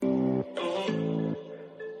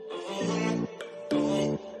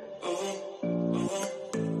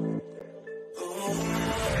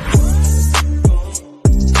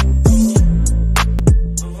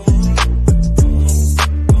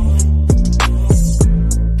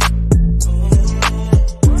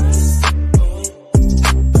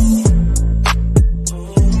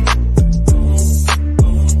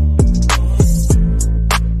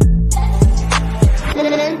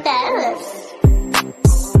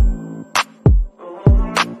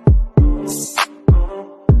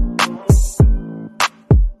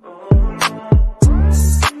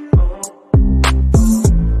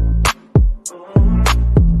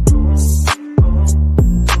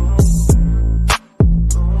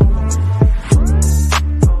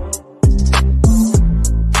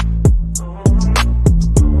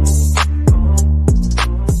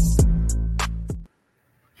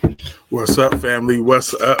What's up, family?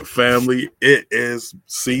 What's up, family? It is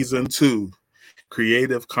season 2,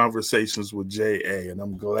 Creative Conversations with J.A., and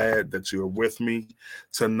I'm glad that you're with me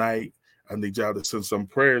tonight. I need y'all to send some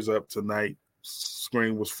prayers up tonight.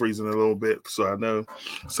 Screen was freezing a little bit, so I know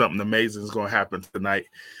something amazing is going to happen tonight.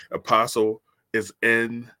 Apostle is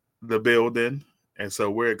in the building, and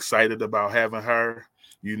so we're excited about having her.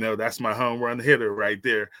 You know, that's my home run hitter right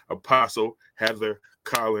there. Apostle Heather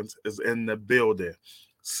Collins is in the building.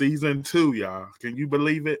 Season 2, y'all. Can you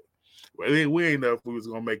believe it? We ain't know if we was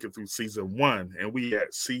gonna make it through season 1, and we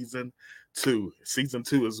at season 2. Season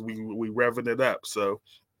 2 is we revving it up. So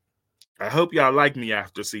I hope y'all like me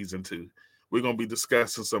after season 2. We're gonna be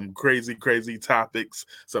discussing some crazy topics,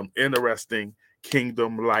 some interesting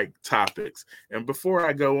kingdom-like topics. And before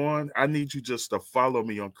I go on, I need you just to follow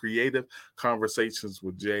me on Creative Conversations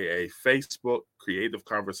with J.A. Facebook, Creative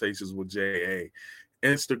Conversations with J.A.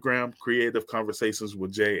 Instagram, Creative Conversations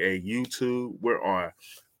with J.A. YouTube. We're on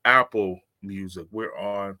Apple Music. We're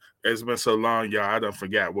on, it's been so long, y'all, I don't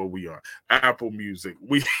forget what we are. Apple Music.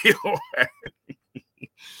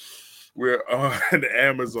 We're on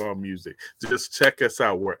Amazon Music. Just check us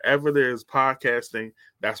out. Wherever there's podcasting,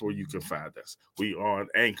 that's where you can find us. We on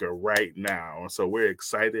Anchor right now. And so we're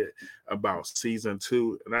excited about season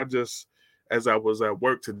 2. And as I was at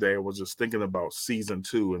work today, I was just thinking about season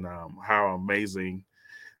 2 and how amazing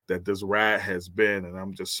that this ride has been. And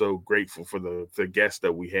I'm just so grateful for the guests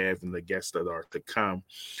that we have and the guests that are to come.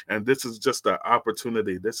 And this is just an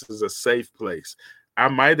opportunity. This is a safe place. I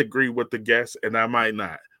might agree with the guests and I might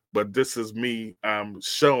not, but this is me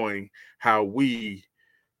showing how we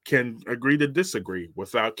can agree to disagree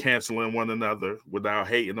without canceling one another, without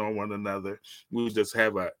hating on one another. We just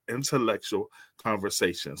have an intellectual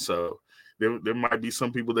conversation. So there might be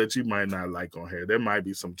some people that you might not like on here. There might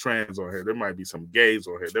be some trans on here. There might be some gays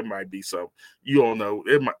on here. There might be some, you don't know.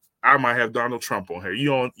 I might have Donald Trump on here.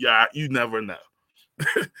 You never know.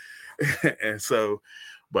 And so,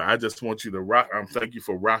 but I just want you to rock. Thank you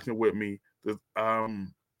for rocking with me.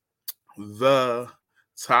 The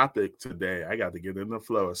topic today, I got to get in the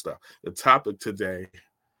flow of stuff. The topic today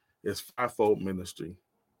is fivefold ministry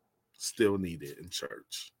still needed in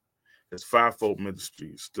church. It's fivefold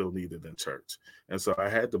ministry still needed in church. And so I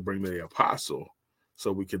had to bring the apostle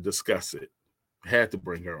so we could discuss it. Had to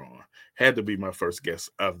bring her on. Had to be my first guest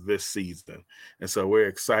of this season. And so we're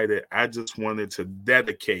excited. I just wanted to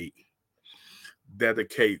dedicate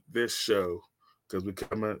this show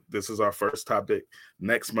because this is our first topic.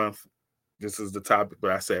 Next month, this is the topic.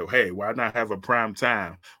 But I said, hey, why not have a prime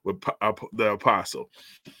time with the apostle?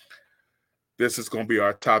 This is going to be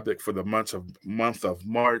our topic for the month of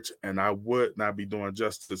March, and I would not be doing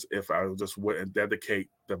justice if I just wouldn't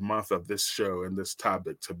dedicate the month of this show and this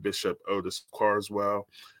topic to Bishop Otis Carswell,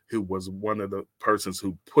 who was one of the persons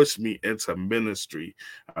who pushed me into ministry.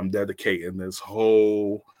 I'm dedicating this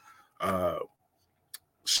whole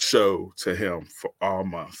show to him for all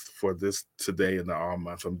month. For this today and the all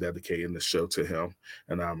month, I'm dedicating the show to him,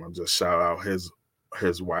 and I'm going to just shout out his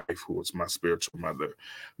wife, who was my spiritual mother,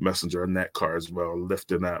 Messenger Annette Carswell,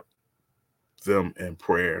 lifting up them in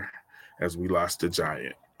prayer as we lost the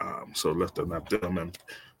giant. So lifting up them and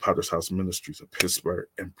Potter's House Ministries of Pittsburgh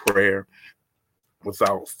in prayer.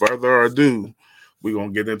 Without further ado, we're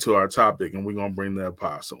going to get into our topic and we're going to bring the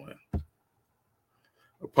apostle in.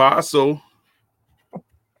 Apostle.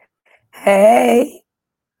 Hey.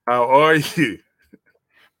 How are you?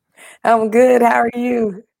 I'm good. How are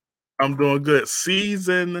you? I'm doing good.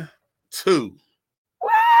 Season 2. Woo!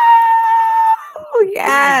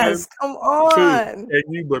 Yes, come on. Can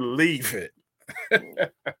you believe it?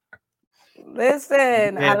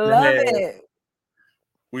 Listen, I love it.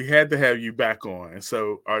 We had to have you back on. And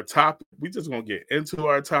so our topic, we just going to get into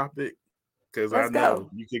our topic because I know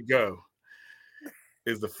you could go.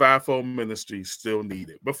 Is the fivefold ministry still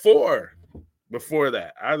needed? Before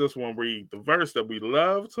that, I just want to read the verse that we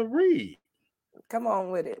love to read. Come on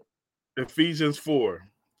with it. Ephesians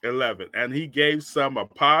 4:11. And he gave some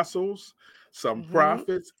apostles, some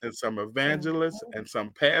prophets, and some evangelists, and some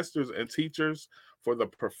pastors and teachers for the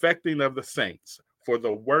perfecting of the saints, for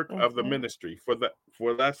the work of the ministry, for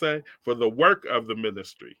the work of the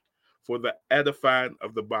ministry, for the edifying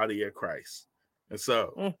of the body of Christ. And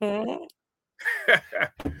so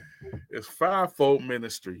it's fivefold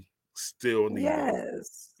ministry still needed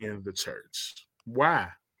in the church. Why?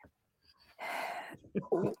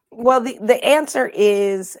 Well, the answer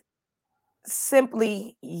is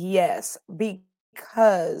simply yes,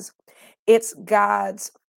 because it's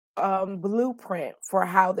God's blueprint for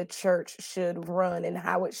how the church should run and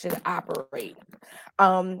how it should operate.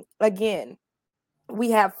 Again,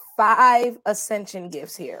 we have 5 ascension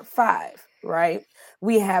gifts here. 5, right?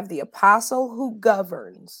 We have the apostle who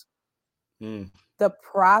governs, the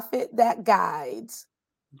prophet that guides,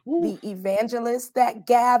 the evangelist that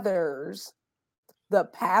gathers, the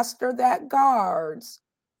pastor that guards,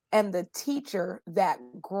 and the teacher that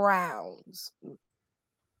grounds.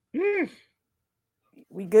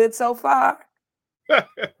 We good so far?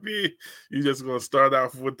 You just gonna start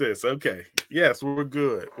off with this. Okay. Yes, we're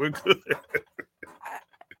good. We're good.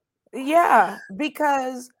 Yeah,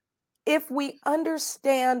 because if we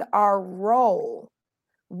understand our role,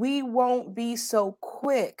 we won't be so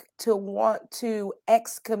quick to want to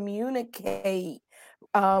excommunicate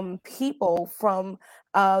people from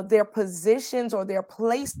their positions or their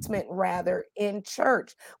placement, rather, in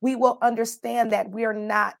church. We will understand that we are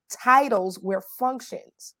not titles, we're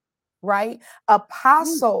functions, right?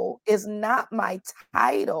 Apostle is not my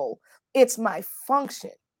title, it's my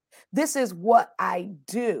function. This is what I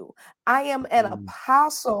do. I am an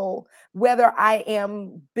apostle, whether I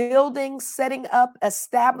am building, setting up,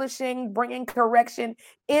 establishing, bringing correction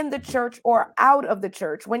in the church or out of the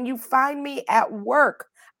church. When you find me at work,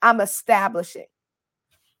 I'm establishing.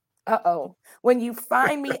 When you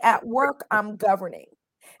find me at work, I'm governing.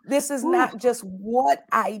 This is not just what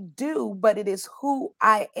I do, but it is who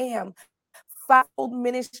I am. Fivefold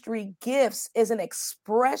ministry gifts is an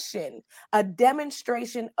expression, a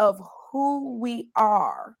demonstration of who we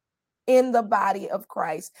are in the body of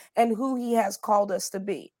Christ and who he has called us to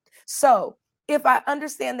be. So, if I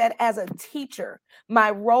understand that as a teacher, my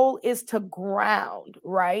role is to ground,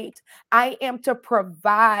 right? I am to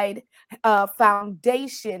provide a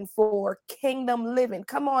foundation for kingdom living.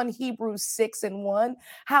 Come on, Hebrews 6:1.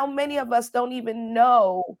 How many of us don't even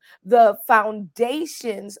know the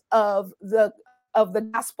foundations of the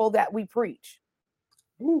gospel that we preach?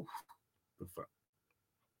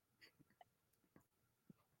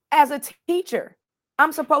 As a teacher,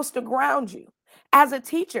 I'm supposed to ground you. As a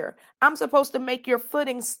teacher, I'm supposed to make your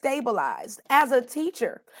footing stabilized. As a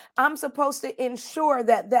teacher, I'm supposed to ensure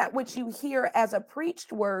that that which you hear as a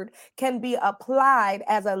preached word can be applied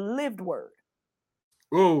as a lived word.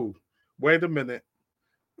 Oh, wait a minute.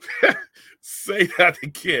 Say that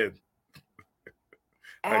again.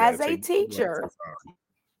 As a teacher,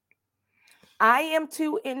 I am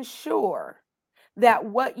to ensure that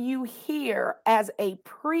what you hear as a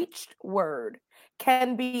preached word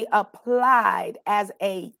can be applied as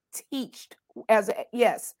a teached, as a,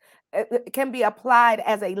 yes, it can be applied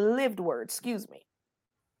as a lived word. Excuse me.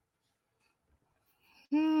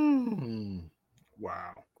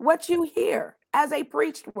 Wow. What you hear as a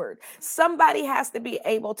preached word, somebody has to be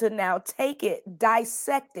able to now take it,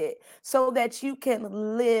 dissect it, so that you can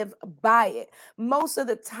live by it. Most of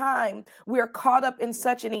the time, we're caught up in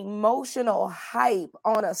such an emotional hype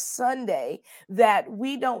on a Sunday that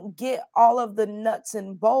we don't get all of the nuts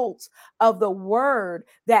and bolts of the word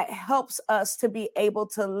that helps us to be able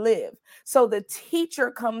to live. So the teacher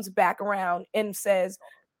comes back around and says,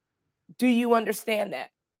 do you understand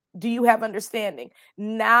that? Do you have understanding?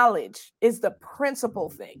 Knowledge is the principal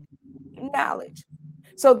thing. Knowledge.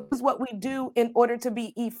 So this is what we do in order to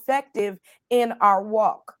be effective in our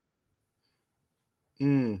walk.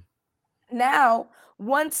 Now,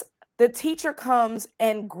 once the teacher comes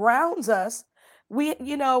and grounds us, the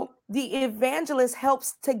evangelist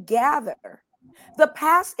helps to gather.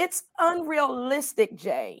 It's unrealistic,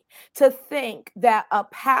 Jay, to think that a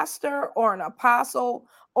pastor or an apostle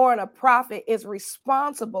or a prophet is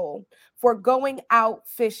responsible for going out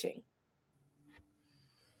fishing.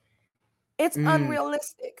 It's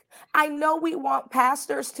unrealistic. I know we want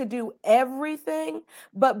pastors to do everything,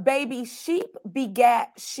 but baby, sheep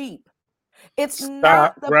begat sheep. It's Stop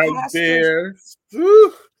not the right pastor's. there.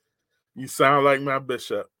 Woo. You sound like my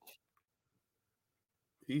bishop.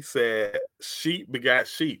 He said sheep begot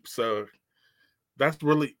sheep. So that's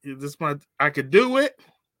really I could do it,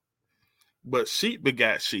 but sheep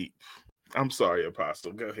begot sheep. I'm sorry,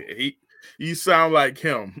 Apostle. Go ahead. You sound like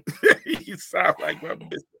him. You sound like my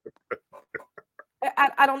bishop.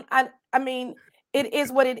 I mean, it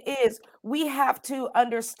is what it is. We have to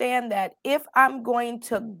understand that if I'm going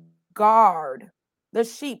to guard the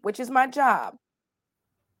sheep, which is my job,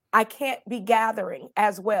 I can't be gathering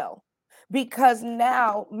as well, because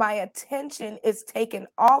now my attention is taken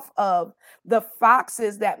off of the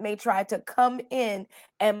foxes that may try to come in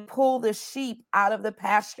and pull the sheep out of the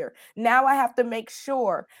pasture. Now I have to make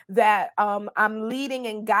sure that I'm leading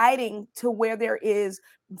and guiding to where there is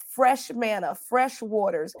fresh manna, fresh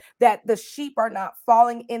waters, that the sheep are not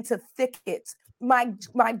falling into thickets. My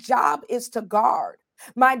job is to guard.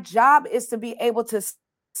 My job is to be able to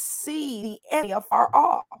see the enemy afar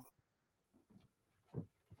off.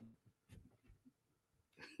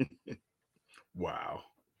 Wow.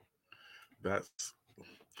 That's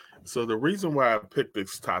so the reason why I picked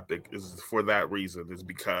this topic is for that reason, is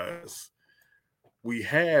because we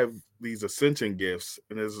have these ascension gifts,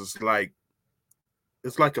 and it's like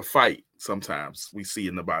a fight sometimes we see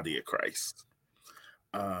in the body of Christ.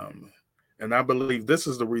 Um, and I believe this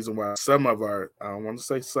is the reason why some of our, I don't want to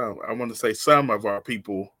say some, I want to say some of our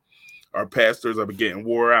people, our pastors, are getting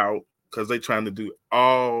wore out because they're trying to do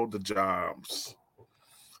all the jobs,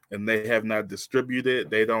 and they have not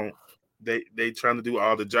distributed. They don't. They trying to do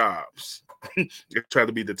all the jobs. They're trying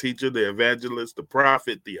to be the teacher, the evangelist, the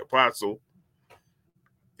prophet, the apostle,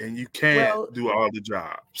 and you can't Well, do all the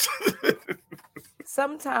jobs.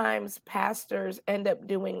 sometimes pastors end up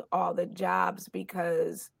doing all the jobs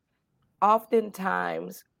because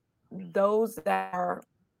oftentimes those that are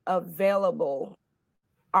available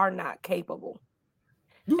are not capable,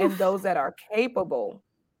 and Oof. those that are capable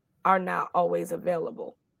are not always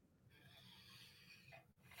available.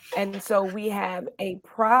 And so we have a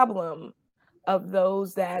problem of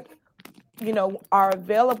those that, are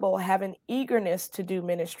available, have an eagerness to do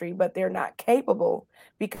ministry, but they're not capable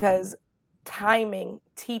because timing,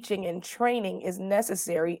 teaching, and training is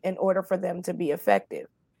necessary in order for them to be effective.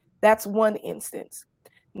 That's one instance.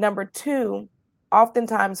 Number two,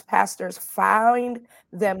 oftentimes pastors find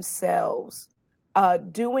themselves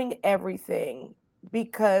doing everything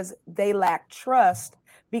because they lack trust,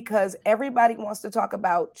 because everybody wants to talk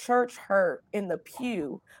about church hurt in the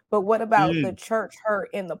pew, but what about the Mm, church hurt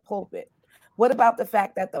in the pulpit? What about the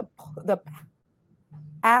fact that the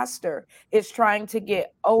pastor is trying to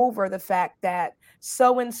get over the fact that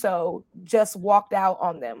so and so just walked out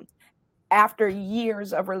on them after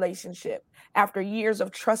years of relationship, after years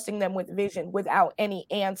of trusting them with vision without any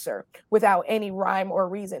answer, without any rhyme or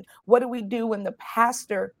reason? What do we do when the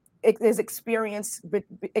pastor is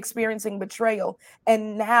experiencing betrayal,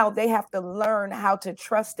 and now they have to learn how to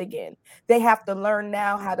trust again? They have to learn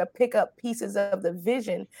now how to pick up pieces of the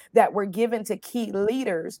vision that were given to key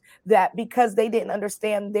leaders, that because they didn't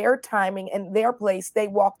understand their timing and their place, they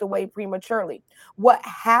walked away prematurely. What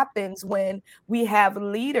happens when we have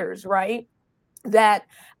leaders, right, that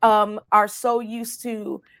are so used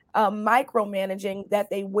to micromanaging that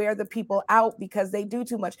they wear the people out because they do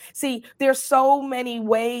too much? See, there's so many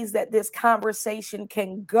ways that this conversation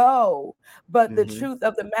can go, but the hmm. truth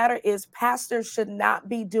of the matter is pastors should not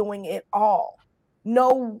be doing it all.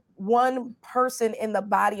 No one person in the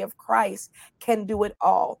body of Christ can do it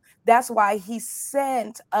all. That's why he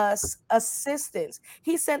sent us assistants.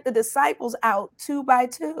 He sent the disciples out two by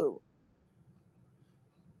two.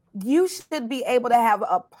 You should be able to have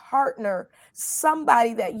a partner,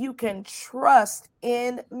 somebody that you can trust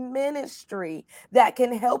in ministry that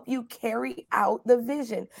can help you carry out the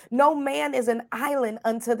vision. No man is an island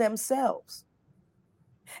unto themselves.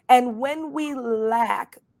 And when we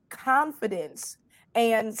lack confidence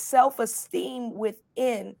and self esteem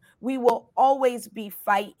within, we will always be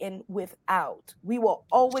fighting without. We will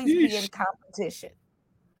always be in Sheesh. competition.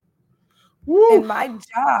 Woo. And my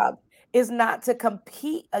job is not to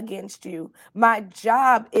compete against you. My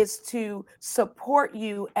job is to support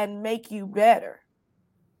you and make you better.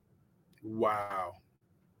 Wow.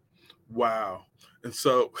 Wow. And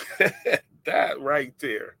so that right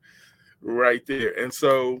there. And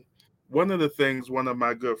so one of the things one of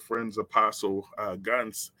my good friends, Apostle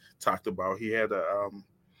Guns, talked about, he had a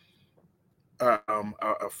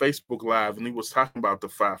Facebook Live, and he was talking about the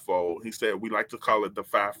fivefold. He said we like to call it the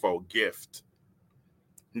fivefold gift.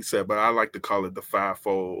 He said, but I like to call it the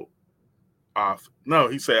fivefold off. No,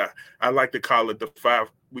 he said I like to call it the five.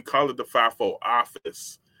 We call it the fivefold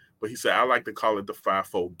office, but he said I like to call it the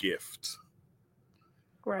fivefold gift.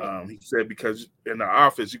 Right. He said because in the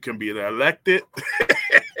office you can be elected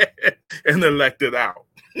and elected out.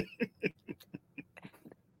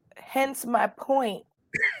 Hence my point.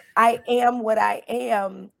 I am what I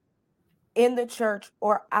am in the church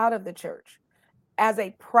or out of the church. As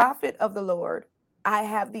a prophet of the Lord, I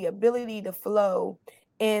have the ability to flow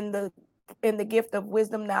in the gift of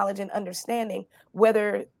wisdom, knowledge, and understanding,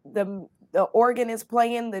 whether the organ is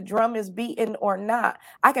playing, the drum is beating or not.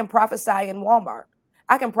 I can prophesy in Walmart.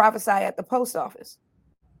 I can prophesy at the post office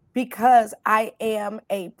because I am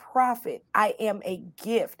a prophet. I am a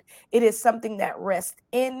gift. It is something that rests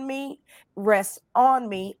in me, rests on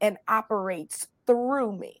me, and operates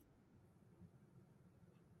through me.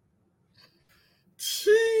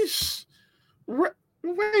 Sheesh. Wait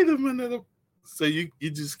a minute. So you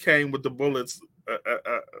just came with the bullets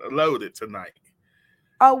loaded tonight.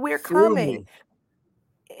 Oh, we're Through coming me.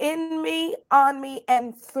 in me, on me,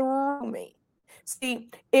 and through me. See,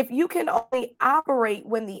 if you can only operate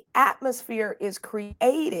when the atmosphere is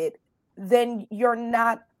created, then you're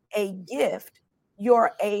not a gift.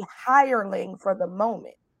 You're a hireling for the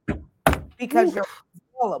moment because Woo. you're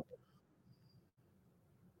available.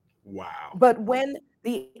 Wow. But when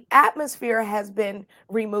the atmosphere has been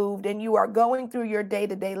removed and you are going through your day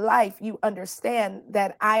to day life, you understand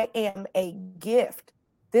that I am a gift.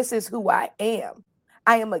 This is who I am.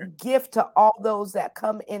 I am a gift to all those that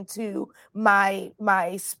come into my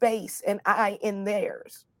space and I in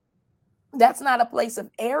theirs. That's not a place of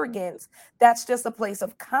arrogance. That's just a place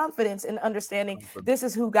of confidence in understanding this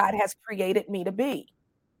is who God has created me to be.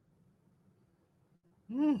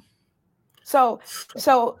 Mm. So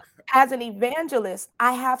as an evangelist,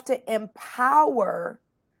 I have to empower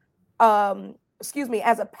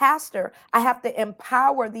as a pastor, I have to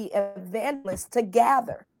empower the evangelists to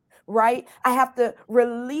gather, right? I have to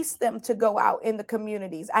release them to go out in the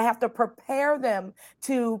communities. I have to prepare them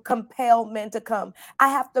to compel men to come. I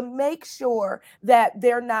have to make sure that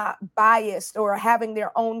they're not biased or having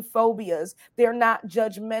their own phobias. They're not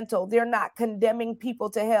judgmental. They're not condemning people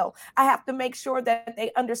to hell. I have to make sure that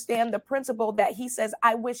they understand the principle that he says,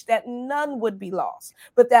 I wish that none would be lost,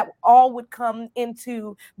 but that all would come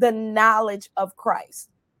into the knowledge of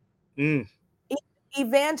Christ. Mm.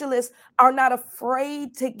 Evangelists are not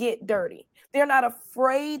afraid to get dirty. They're not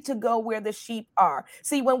afraid to go where the sheep are.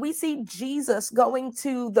 See, when we see Jesus going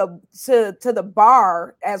to the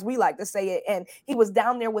bar, as we like to say it, and he was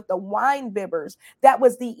down there with the wine bibbers, that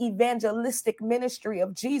was the evangelistic ministry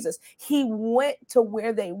of Jesus. He went to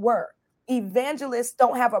where they were. Evangelists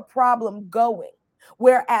don't have a problem going,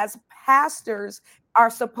 whereas pastors are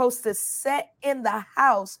supposed to sit in the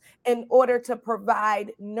house in order to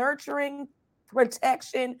provide nurturing,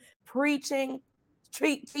 protection, preaching,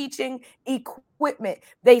 teaching, equipment.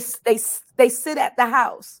 They sit at the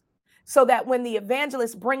house so that when the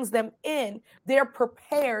evangelist brings them in, they're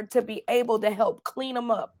prepared to be able to help clean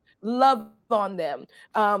them up, love on them,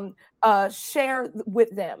 share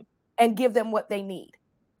with them, and give them what they need.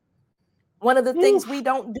 One of the things we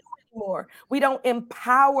don't do anymore, we don't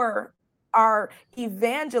empower our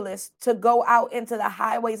evangelists to go out into the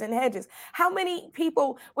highways and hedges. How many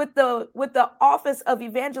people with the office of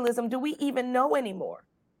evangelism do we even know anymore?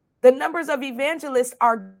 The numbers of evangelists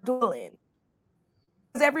are dwindling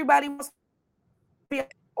because everybody wants to be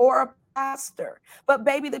or a pastor. But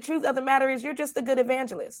baby, the truth of the matter is you're just a good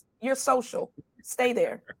evangelist. You're social. Stay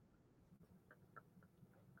there.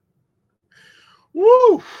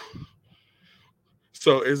 Woo.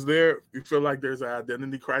 So you feel like there's an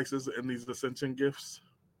identity crisis in these ascension gifts?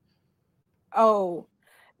 Oh,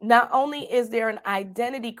 not only is there an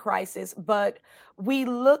identity crisis, but we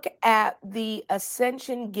look at the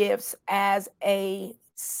ascension gifts as a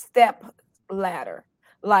step ladder.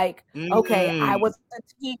 Like, okay, Mm.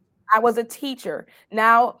 I was a teacher.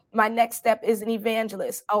 Now my next step is an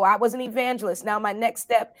evangelist. Oh, I was an evangelist. Now my next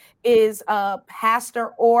step is a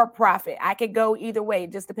pastor or prophet. I could go either way.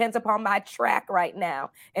 It just depends upon my track right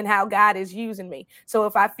now and how God is using me. So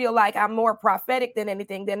if I feel like I'm more prophetic than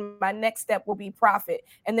anything, then my next step will be prophet.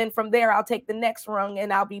 And then from there, I'll take the next rung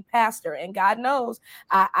and I'll be pastor. And God knows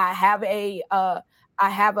I have a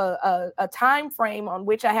time frame on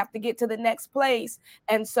which I have to get to the next place.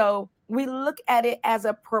 And so we look at it as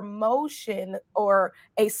a promotion or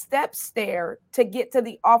a step stair to get to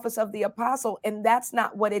the office of the apostle. And that's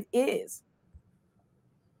not what it is.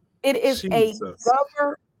 It is a Jesus.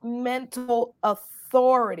 governmental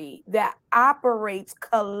authority that operates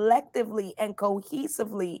collectively and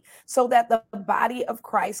cohesively so that the body of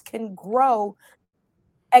Christ can grow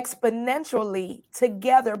exponentially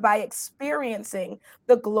together by experiencing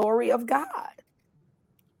the glory of God.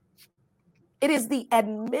 It is the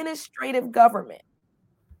administrative government.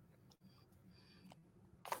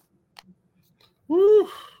 Woo.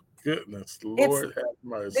 Goodness, Lord have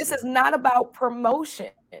mercy. This is not about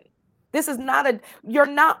promotion. This is you're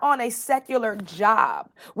not on a secular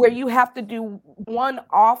job where you have to do one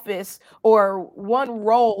office or one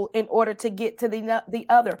role in order to get to the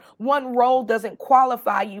other. One role doesn't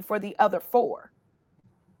qualify you for the other four.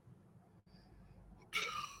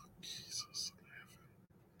 Jesus.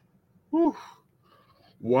 Whew.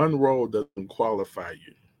 One role doesn't qualify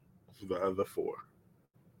you for the other four.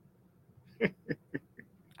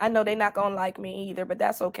 I know they're not going to like me either, but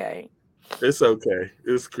that's okay. It's okay.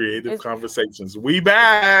 It's Creative Conversations. We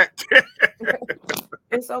back.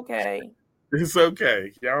 It's okay. It's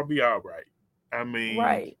okay. Y'all be all right. I mean,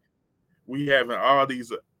 right. We having all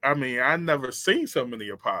these. I mean, I never seen so many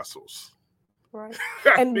apostles. Right.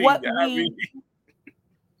 And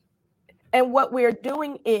what we're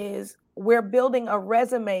doing is we're building a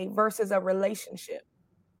resume versus a relationship.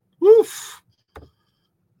 Woof.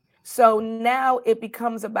 So now it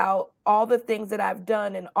becomes about all the things that I've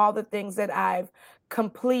done and all the things that I've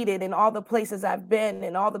completed and all the places I've been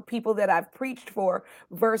and all the people that I've preached for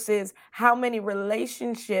versus how many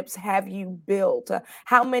relationships have you built?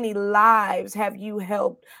 How many lives have you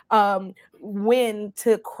helped win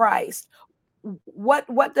to Christ?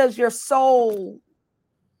 What does your soul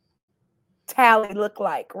tally look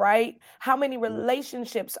like, right? How many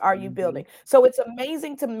relationships are you building? So it's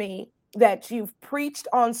amazing to me that you've preached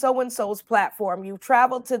on so and so's platform, you've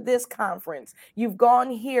traveled to this conference, you've gone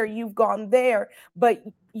here, you've gone there, but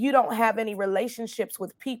you don't have any relationships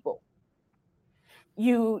with people.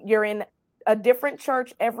 You're in a different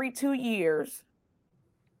church every 2 years.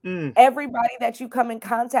 Everybody that you come in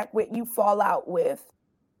contact with, you fall out with,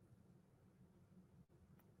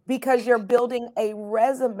 because you're building a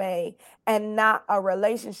resume and not a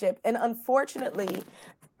relationship. And unfortunately,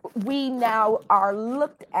 we now are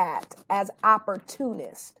looked at as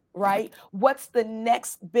opportunists, right? What's the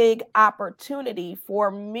next big opportunity for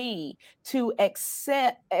me to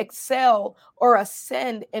excel or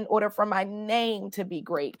ascend in order for my name to be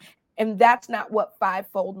great? And that's not what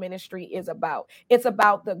Fivefold Ministry is about. It's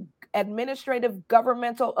about the administrative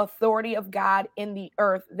governmental authority of God in the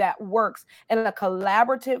earth that works in a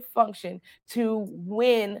collaborative function to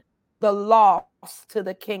win the lost to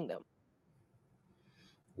the kingdom.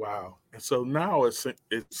 Wow. And so now it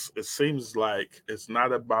seems like it's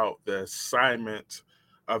not about the assignment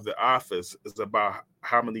of the office, it's about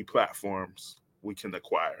how many platforms we can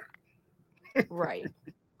acquire. Right.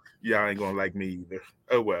 Y'all ain't gonna like me either.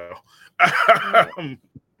 Oh well.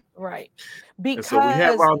 Right. And so we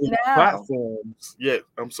have Because all these now, platforms. Yeah,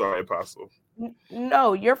 I'm sorry, Apostle.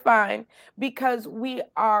 no, you're fine. Because we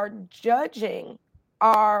are judging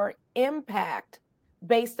our impact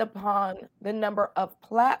based upon the number of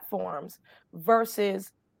platforms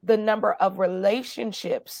versus the number of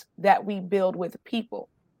relationships that we build with people.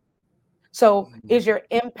 So is your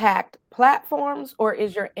impact platforms or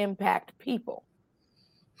is your impact people?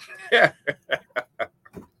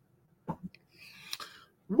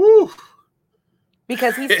 Woo.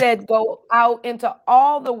 Because he said, go out into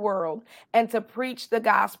all the world and to preach the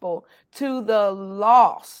gospel to the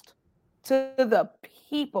lost, to the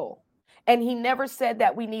people. And he never said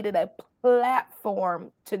that we needed a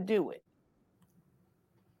platform to do it.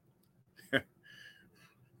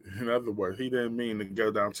 In other words, he didn't mean to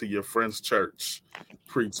go down to your friend's church,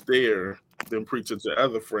 preach there, then preach at your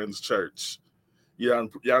other friend's church. Y'all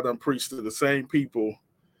done preached to the same people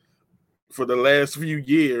for the last few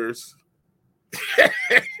years,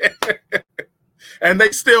 and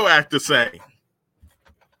they still act the same.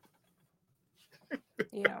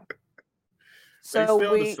 Yeah.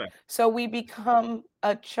 So we become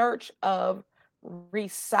a church of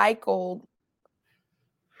recycled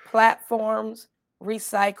platforms,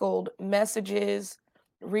 recycled messages,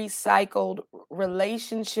 recycled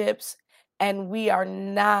relationships, and we are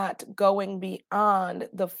not going beyond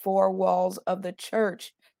the four walls of the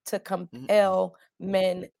church to compel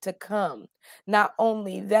men to come. Not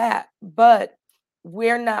only that, but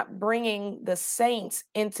we're not bringing the saints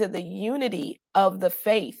into the unity of the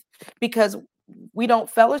faith because we don't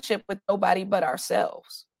fellowship with nobody but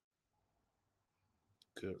ourselves.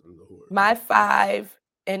 Good Lord. My 5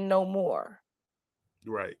 and no more.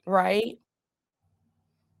 Right. Right?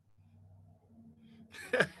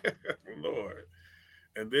 Lord.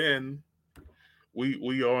 And then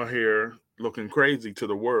we are here looking crazy to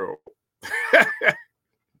the world.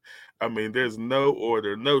 I mean, there's no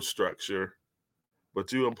order, no structure,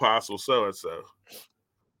 but you apostle so-and-so.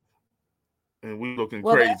 And we looking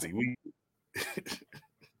crazy.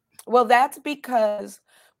 Well, that's because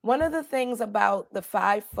one of the things about the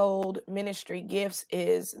fivefold ministry gifts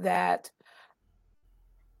is that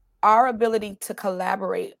our ability to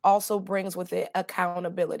collaborate also brings with it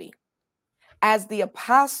accountability. As the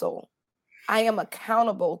apostle, I am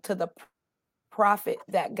accountable to the prophet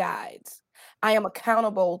that guides. I am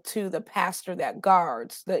accountable to the pastor that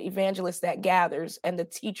guards, the evangelist that gathers, and the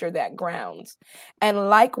teacher that grounds. And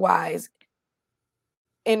likewise,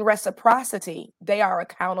 in reciprocity, they are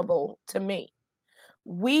accountable to me.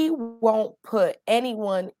 We won't put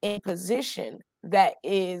anyone in position that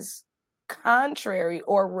is contrary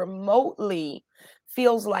or remotely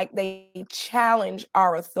feels like they challenge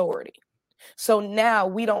our authority. So now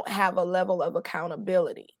we don't have a level of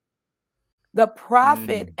accountability. The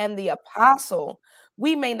prophet and the apostle,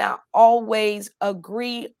 we may not always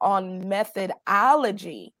agree on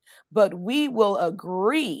methodology, but we will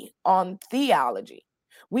agree on theology.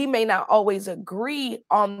 We may not always agree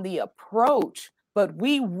on the approach, but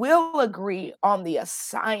we will agree on the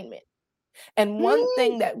assignment. And one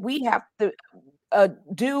thing that we have to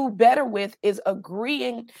do better with is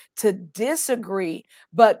agreeing to disagree,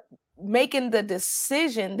 but making the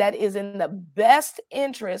decision that is in the best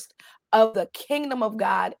interest of the kingdom of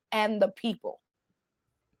God and the people.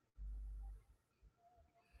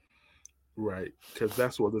 Right. Because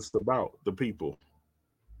that's what it's about, the people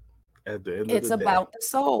at the end of It's the day. about the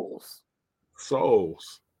souls.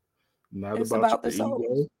 Souls. Not It's about about the your ego.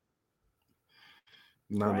 souls.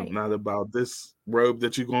 Right. Not about this robe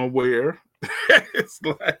that you're gonna wear. It's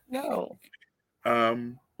like No,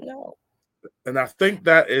 um no. and I think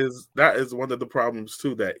that is one of the problems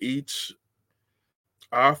too, that each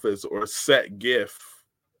office or set gift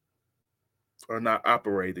are not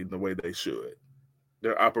operating the way they should.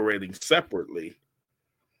 They're operating separately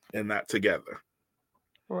and not together.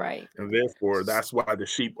 Right. And therefore that's why the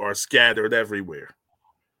sheep are scattered everywhere.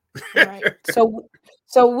 Right.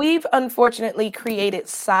 So we've unfortunately created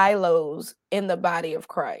silos in the body of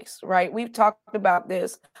Christ, right? We've talked about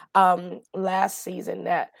this last season,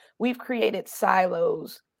 that we've created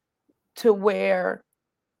silos to where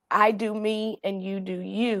I do me and you do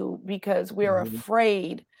you, because we're Mhm.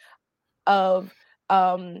 afraid of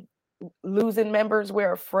um losing members.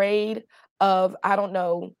 We're afraid of, I don't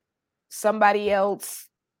know, somebody else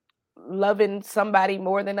loving somebody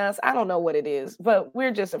more than us. I don't know what it is, but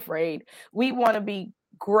we're just afraid. We want to be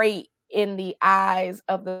great in the eyes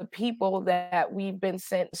of the people that we've been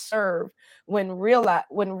sent to serve, when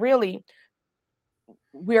really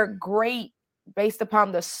we're great based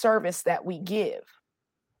upon the service that we give,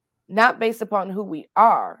 not based upon who we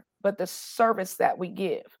are, but the service that we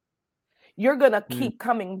give. You're going to Mhm. keep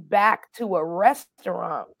coming back to a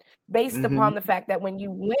restaurant based Mhm. upon the fact that when you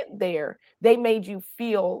went there, they made you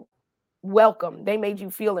feel welcome. They made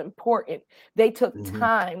you feel important. They took Mhm.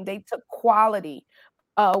 time, they took quality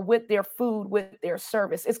with their food, with their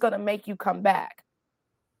service. It's going to make you come back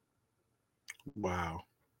Wow.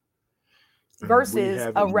 And we versus a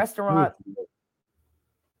haven't restaurant.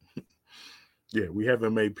 yeah, we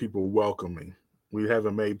haven't made people welcoming. We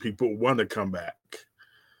haven't made people want to come back.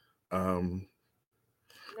 Um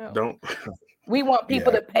No. don't We want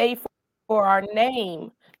people yeah. to pay for our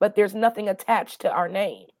name, but there's nothing attached to our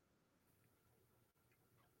name.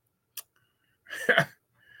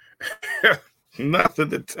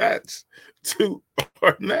 Nothing attached to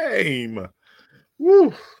our name.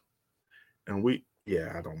 Woo. And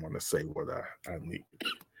yeah, I don't want to say what I need.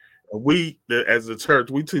 As a church,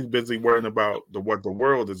 we too busy worrying about what the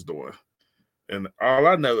world is doing. And all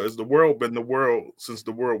I know is the world been the world since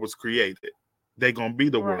the world was created. They gonna be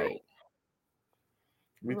the world. Right.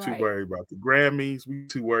 We too Right. worried about the Grammys. We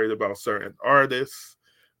too worried about certain artists.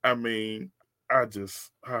 I mean, I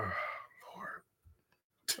just, oh Lord,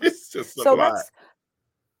 Right. it's just a So lot.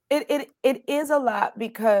 it is a lot,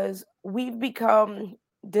 because we've become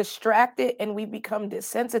distracted and we've become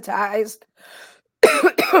desensitized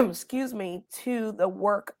excuse me, to the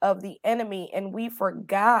work of the enemy, and we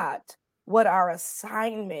forgot what our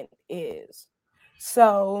assignment is.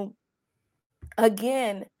 So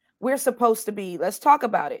again, we're supposed to be, let's talk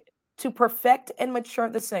about it, to perfect and mature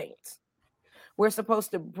the saints. We're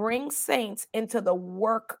supposed to bring saints into the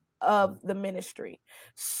work of the ministry.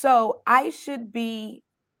 So I should be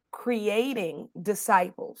creating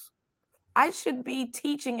disciples. I should be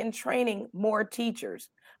teaching and training more teachers,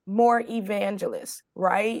 more evangelists,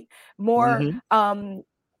 right? More Mm-hmm.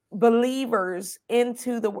 believers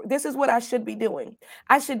into this is what I should be doing.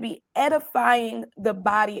 I should be edifying the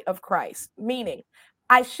body of Christ, meaning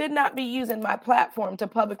I should not be using my platform to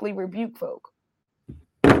publicly rebuke folk.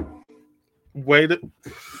 Wait.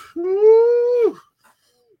 Woo.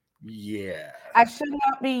 Yeah. I should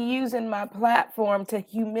not be using my platform to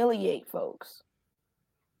humiliate folks,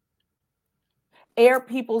 air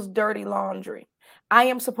people's dirty laundry. I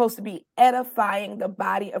am supposed to be edifying the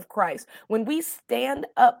body of Christ. When we stand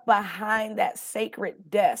up behind that sacred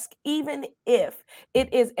desk, even if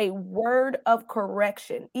it is a word of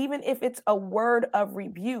correction, even if it's a word of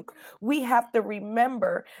rebuke, we have to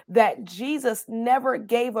remember that Jesus never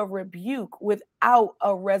gave a rebuke without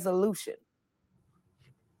a resolution.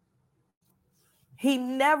 He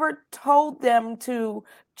never told them to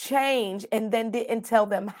change and then didn't tell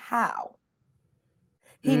them how.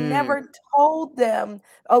 He Mm. never told them,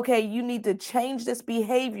 okay, you need to change this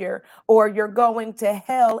behavior or you're going to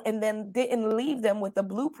hell, and then didn't leave them with a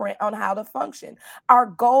blueprint on how to function. Our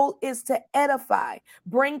goal is to edify,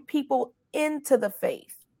 bring people into the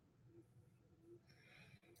faith.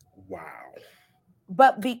 Wow.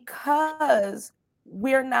 But because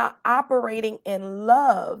we're not operating in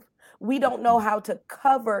love, we don't know how to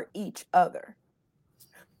cover each other.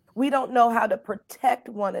 We don't know how to protect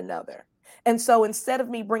one another. And so instead of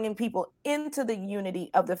me bringing people into the unity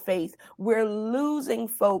of the faith, we're losing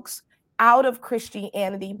folks out of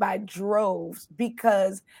Christianity by droves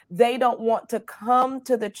because they don't want to come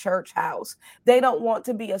to the church house. They don't want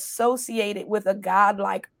to be associated with a God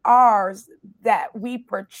like ours that we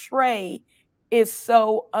portray is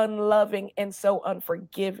so unloving and so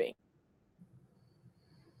unforgiving.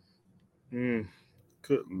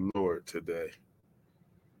 Good Lord today.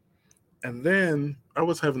 And then I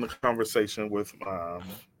was having a conversation with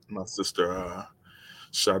my sister.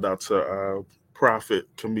 Shout out to Prophet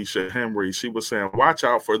Kamisha Henry. She was saying, watch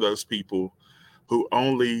out for those people who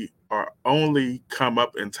only come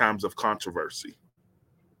up in times of controversy.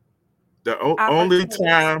 The only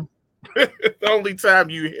time, the only time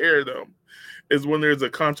you hear them is when there's a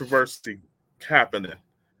controversy happening.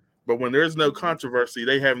 But when there's no controversy,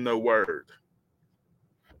 they have no word.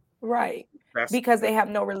 Right. Because they have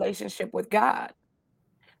no relationship with God.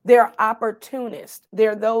 They're opportunists.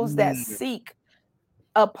 They're those that seek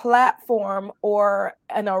a platform or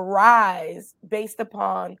an arise based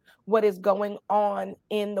upon what is going on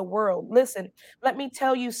in the world. Listen, let me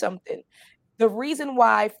tell you something. The reason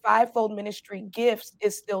why fivefold ministry gifts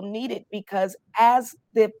is still needed, because as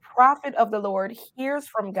the prophet of the Lord hears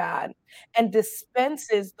from God and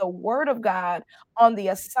dispenses the word of God on the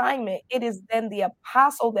assignment, it is then the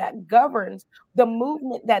apostle that governs the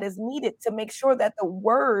movement that is needed to make sure that the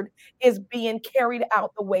word is being carried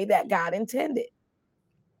out the way that God intended.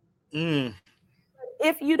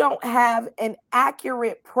 If you don't have an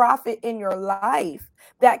accurate prophet in your life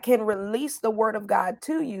that can release the word of God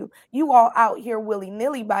to you, you all out here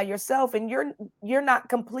willy-nilly by yourself, and you're not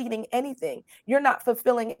completing anything. You're not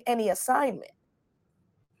fulfilling any assignment.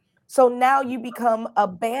 So now you become a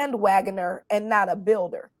bandwagoner and not a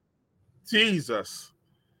builder. Jesus.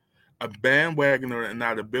 A bandwagoner and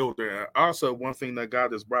not a builder. And also, one thing that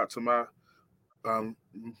God has brought to my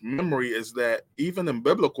memory is that even in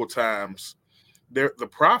biblical times, the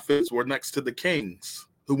prophets were next to the kings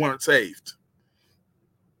who weren't saved.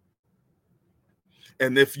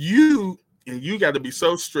 And if you got to be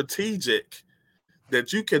so strategic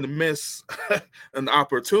that you can miss an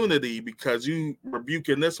opportunity because you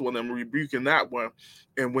rebuking this one and rebuking that one,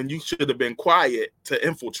 and when you should have been quiet to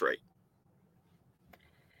infiltrate.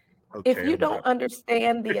 Okay, if you don't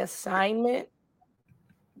understand the assignment,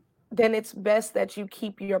 then it's best that you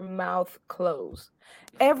keep your mouth closed.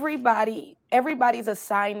 Everybody's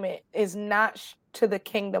assignment is not to the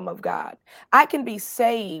kingdom of God. I can be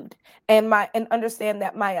saved and understand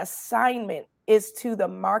that my assignment is to the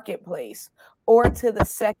marketplace or to the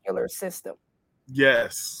secular system.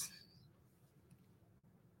 Yes.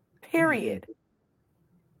 Period.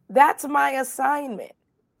 That's my assignment.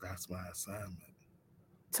 That's my assignment.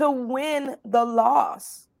 To win the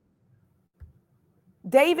loss.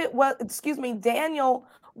 Daniel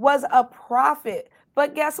was a prophet,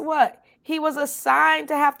 but guess what? He was assigned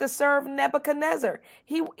to have to serve Nebuchadnezzar.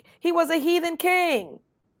 He was a heathen king.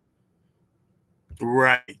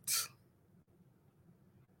 Right.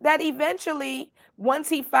 That eventually, once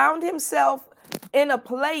he found himself in a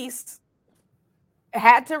place,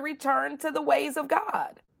 had to return to the ways of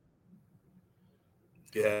God.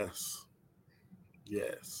 Yes.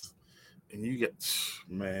 Yes. And you get,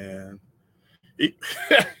 man.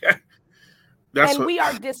 We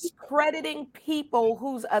are discrediting people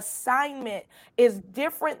whose assignment is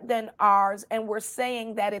different than ours, and we're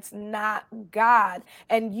saying that it's not God.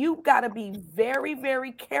 And you've got to be very,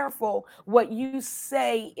 very careful what you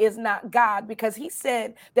say is not God, because he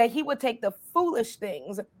said that he would take the foolish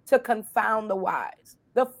things to confound the wise.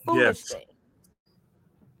 The foolish things.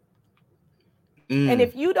 And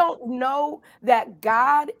if you don't know that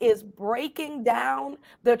God is breaking down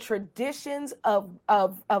the traditions of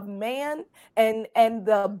man and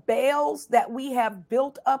the Baals that we have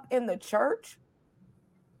built up in the church,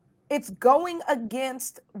 it's going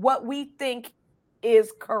against what we think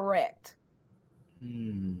is correct.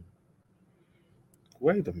 Wait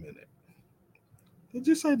a minute. Did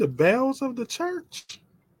you say the Baals of the church?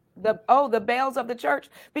 The Baals of the church,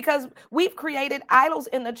 because we've created idols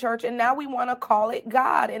in the church and now we want to call it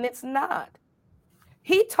God, and it's not.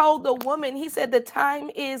 He told the woman, he said, the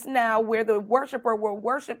time is now where the worshiper will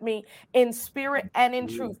worship me in spirit and in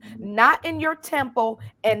truth, not in your temple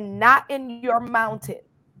and not in your mountain,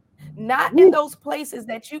 not in those places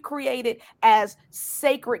that you created as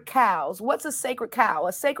sacred cows. What's a sacred cow?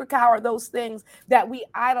 A sacred cow are those things that we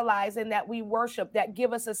idolize and that we worship, that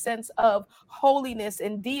give us a sense of holiness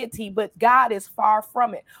and deity, but God is far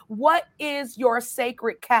from it. What is your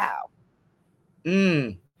sacred cow?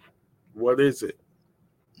 What is it?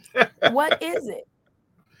 What is it?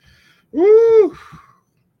 Woo!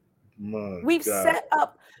 My We've God. set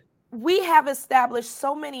up, we have established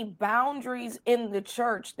so many boundaries in the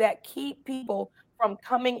church that keep people from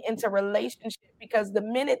coming into relationship, because the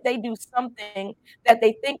minute they do something that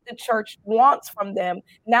they think the church wants from them,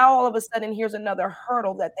 now all of a sudden here's another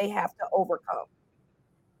hurdle that they have to overcome.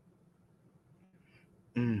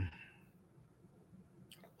 Mm,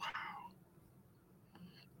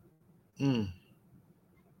 mm.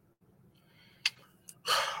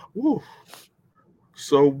 Woo.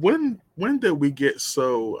 So when did we get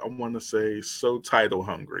so, I want to say, so title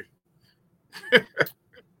hungry?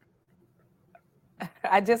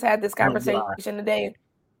 I just had this Why? conversation today,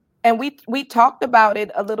 and we talked about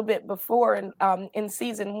it a little bit before in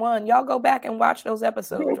season 1. Y'all go back and watch those Go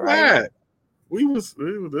episodes, right? back.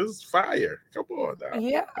 This fire. Come on now.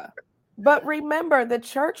 Yeah. But remember, the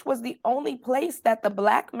church was the only place that the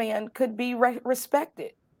black man could be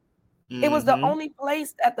respected. It was the Mm-hmm. only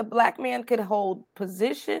place that the black man could hold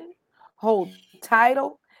position, hold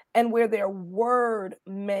title, and where their word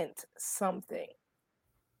meant something.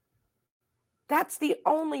 That's the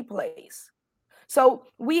only place. So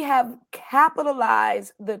we have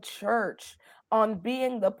capitalized the church on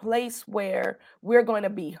being the place where we're going to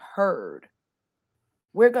be heard,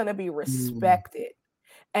 we're going to be Mm, respected,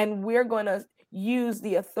 and we're going to use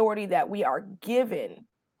the authority that we are given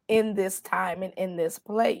in this time and in this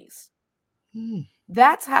place. mm,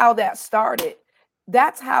 That's how that started.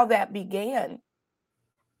 That's how that began.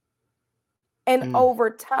 And mm, over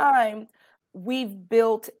time, we've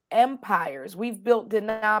built empires, we've built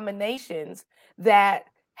denominations that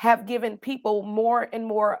have given people more and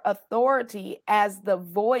more authority as the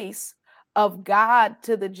voice of God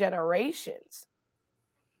to the generations.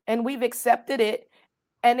 And we've accepted it,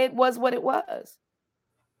 and it was what it was.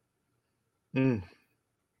 mm.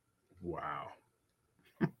 Wow.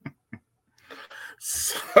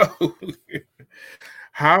 So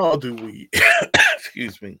how do we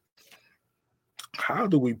excuse me, how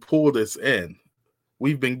do we pull this in?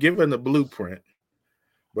 We've been given a blueprint,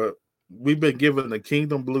 but we've been given the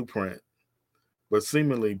kingdom blueprint, but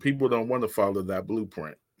seemingly people don't want to follow that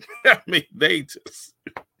blueprint. I mean, they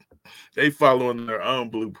following their own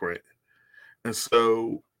blueprint. And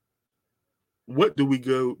so what do we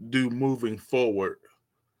go do moving forward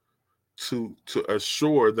to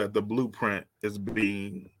assure that the blueprint is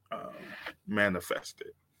being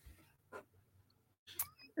manifested?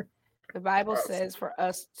 The Bible says for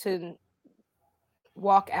us to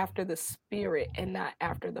walk after the spirit and not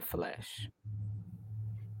after the flesh,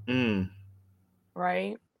 Mm,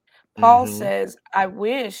 right? Paul mm-hmm, says, I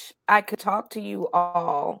wish I could talk to you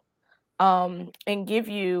all and give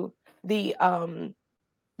you the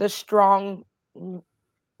strong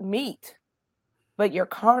meat, but you're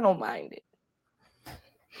carnal minded.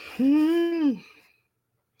 mm,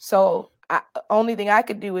 So only thing I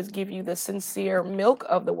could do is give you the sincere milk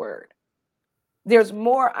of the word. There's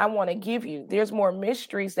more I want to give you. There's more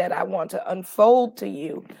mysteries that I want to unfold to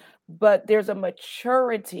you, but there's a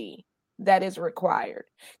maturity that is required.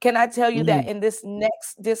 Can I tell you that mm, in this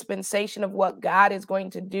next dispensation of what God is going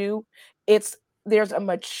to do, it's there's a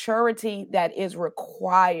maturity that is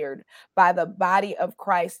required by the body of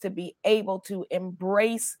Christ to be able to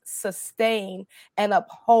embrace, sustain, and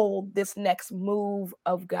uphold this next move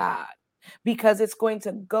of God, because it's going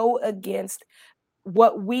to go against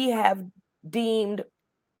what we have deemed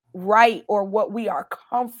right or what we are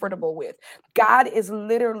comfortable with. God is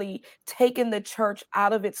literally taking the church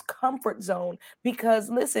out of its comfort zone, because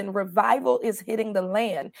listen, revival is hitting the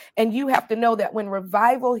land. And you have to know that when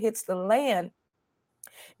revival hits the land,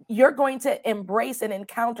 you're going to embrace and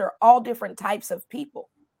encounter all different types of people.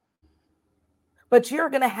 But you're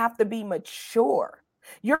going to have to be mature.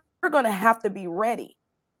 You're going to have to be ready.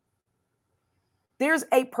 There's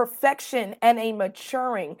a perfection and a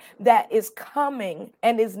maturing that is coming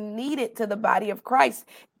and is needed to the body of Christ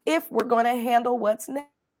if we're going to handle what's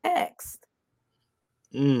next.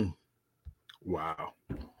 mm. Wow.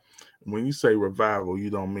 When you say revival,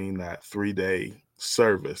 you don't mean that 3-day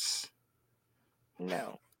service.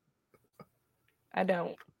 No, I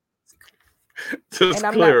don't. Just And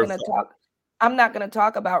I'm not going to clarify. talk I'm not going to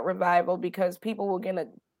talk about revival because people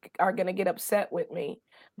are going to get upset with me.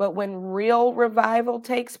 But when real revival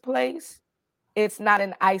takes place, it's not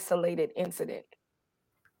an isolated incident.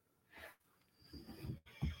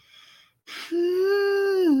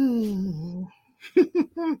 Hmm.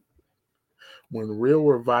 When real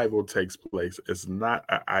revival takes place, it's not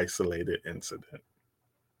an isolated incident.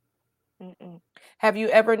 Mm-mm. Have you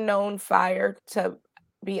ever known fire to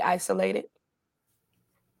be isolated?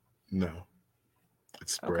 No,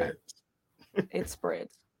 it Okay, spreads. it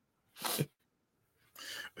spreads.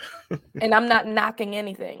 And I'm not knocking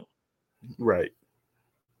anything. Right.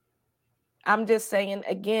 I'm just saying,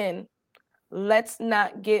 again, let's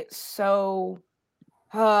not get so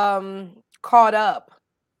caught up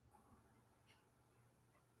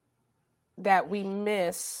that we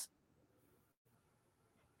miss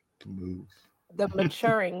To move. the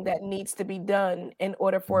maturing that needs to be done in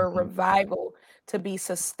order for a Mhm. revival to be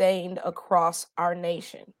sustained across our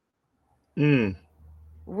nation. Mm.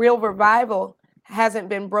 Real revival hasn't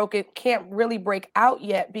been broken, can't really break out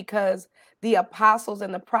yet because the apostles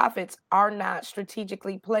and the prophets are not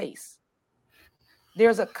strategically placed.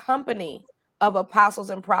 There's a company of apostles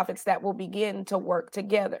and prophets that will begin to work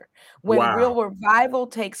together. When Wow. real revival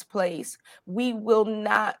takes place, we will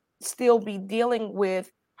not still be dealing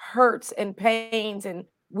with hurts and pains, and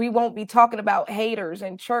we won't be talking about haters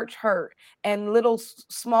and church hurt and little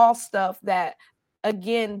small stuff that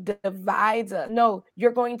again divides us. No,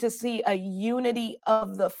 you're going to see a unity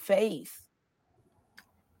of the faith.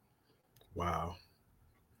 Wow.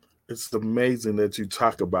 It's amazing that you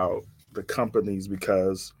talk about the companies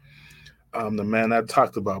because the man I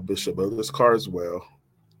talked about, Bishop Otis Carswell,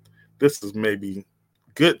 this is maybe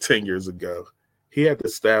good 10 years ago. He had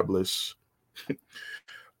established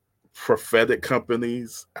prophetic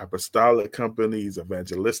companies, apostolic companies,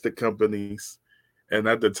 evangelistic companies. And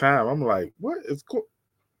at the time, I'm like, what is cool?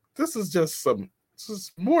 This is just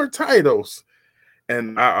more titles.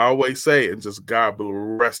 And I always say, and just God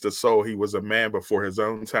rest his soul, he was a man before his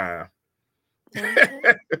own time.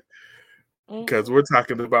 Because we're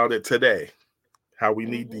talking about it today, how we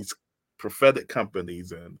need these prophetic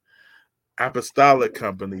companies and apostolic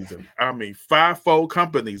companies, and I mean fivefold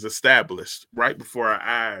companies established right before our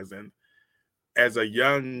eyes. And as a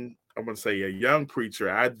young, I'm gonna say a young preacher,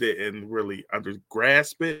 I didn't really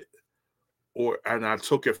grasp it, and I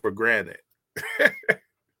took it for granted.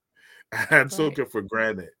 I took it for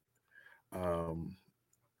granted. Um,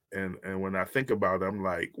 and when I think about it, I'm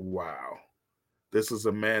like, wow, this is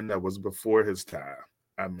a man that was before his time.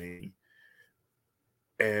 I mean,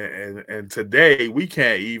 and today we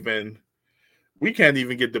can't even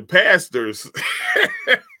get the pastors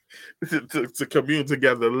to commune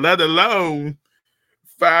together, let alone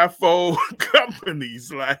fivefold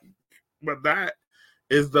companies. Like, but that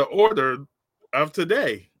is the order of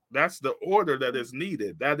today. That's the order that is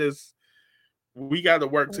needed. That is, we got to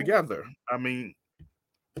work together. I mean,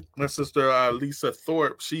 my sister Lisa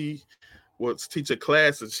Thorpe, she was teach a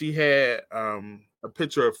class, and she had a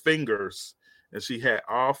picture of fingers, and she had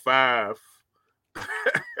all five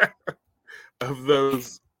of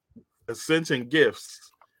those ascension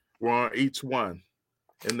gifts were on each one,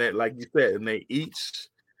 and that, like you said, and they each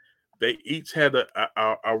had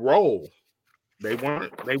a role. They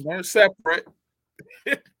weren't separate.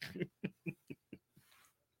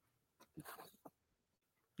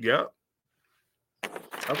 Yep,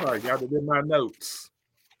 I probably got it in my notes.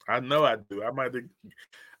 I know I do. I might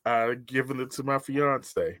have given it to my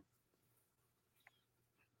fiance,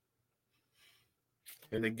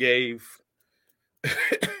 and it gave.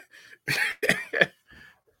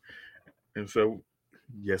 And so,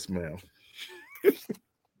 yes, ma'am.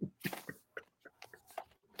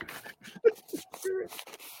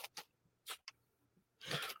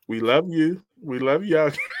 We love you. We love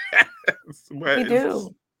y'all. We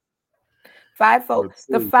do. Fivefold.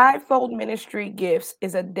 The true. fivefold ministry gifts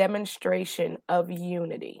is a demonstration of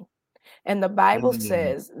unity. And the Bible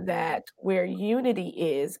says that where unity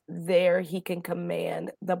is, there he can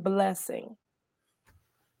command the blessing.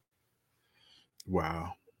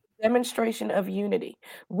 Wow. Demonstration of unity.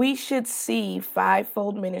 We should see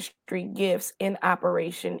fivefold ministry gifts in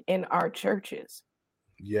operation in our churches.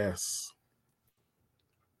 Yes.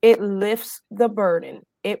 It lifts the burden.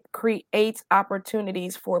 It creates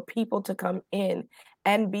opportunities for people to come in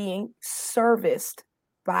and being serviced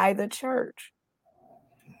by the church.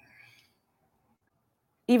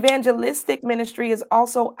 Evangelistic ministry is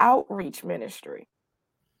also outreach ministry.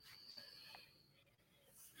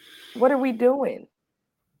 What are we doing?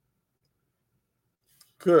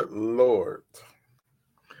 Good Lord.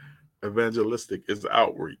 Evangelistic is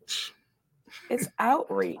outreach. It's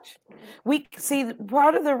outreach. We see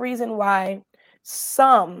part of the reason why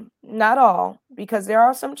some, not all, because there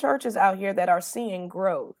are some churches out here that are seeing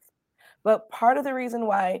growth, but part of the reason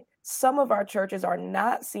why some of our churches are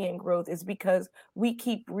not seeing growth is because we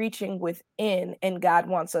keep reaching within and God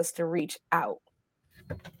wants us to reach out.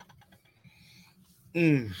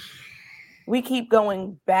 We keep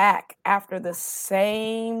going back after the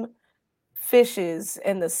same fishes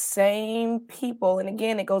and the same people. And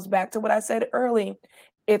again, it goes back to what I said early.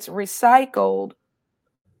 It's recycled.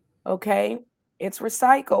 Okay. It's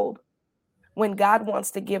recycled. when God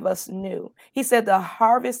wants to give us new. He said, the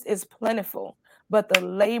harvest is plentiful, but the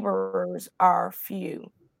laborers are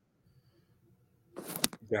few.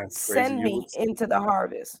 That's crazy. Send me into the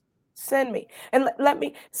harvest. Send me. And let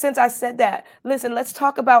me, since I said that, listen, let's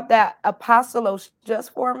talk about that apostolos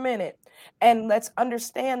just for a minute. And let's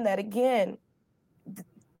understand that again,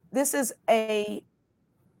 this is a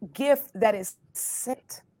gift that is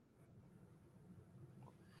sent.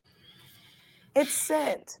 It's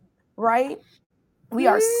sent, right? We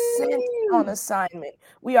are sent on assignment.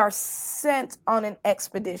 We are sent on an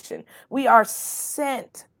expedition. We are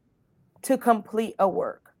sent to complete a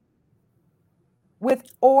work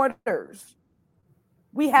with orders.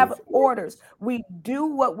 We have orders. We do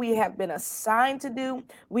what we have been assigned to do.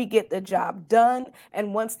 We get the job done.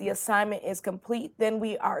 And once the assignment is complete, then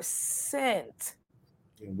we are sent.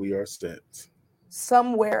 And we are sent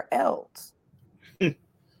somewhere else.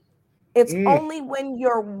 It's only when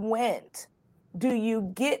you're went do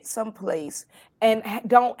you get someplace and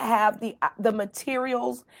don't have the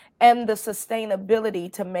materials and the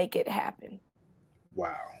sustainability to make it happen.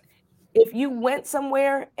 Wow. If you went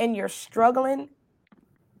somewhere and you're struggling,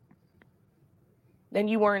 then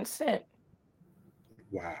you weren't sent.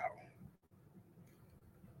 Wow.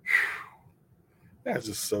 That's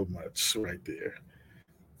just so much right there.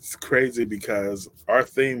 It's crazy because our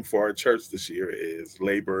theme for our church this year is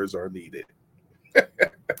laborers are needed.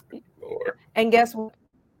 Lord. And guess what?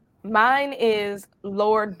 Mine is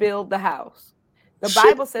Lord build the house. The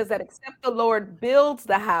Bible says that except the Lord builds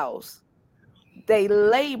the house, they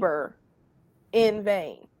labor in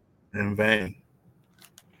vain. In vain.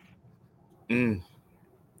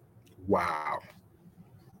 Wow.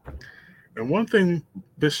 And one thing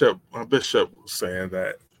Bishop was saying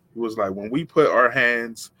that was like when we put our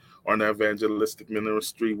hands on the evangelistic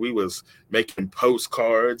ministry, we was making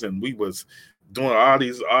postcards and we was doing all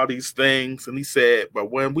these things. And he said,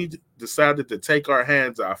 but when we decided to take our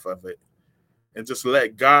hands off of it and just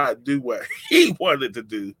let God do what he wanted to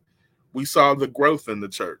do, we saw the growth in the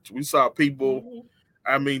church. We saw people,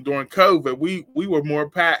 I mean, during COVID, we were more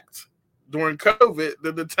packed during COVID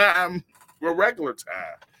than the time, or regular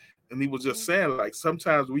time. And he was just saying, like,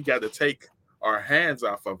 sometimes we got to take our hands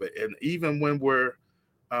off of it. And even when we're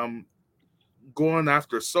going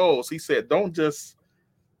after souls, he said, don't just,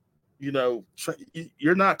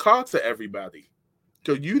 you're not called to everybody.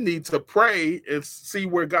 So you need to pray and see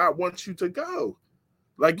where God wants you to go.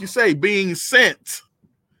 Like you say, being sent.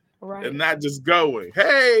 Right. And not just going,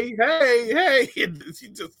 hey. And you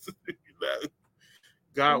just,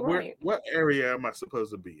 God, right. What area am I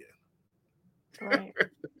supposed to be in? Right.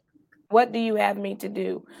 What do you have me to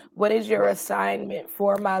do? What is your assignment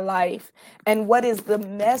for my life? And what is the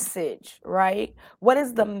message, right? What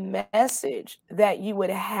is the message that you would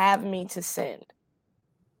have me to send?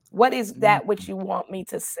 What is that which you want me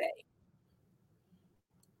to say?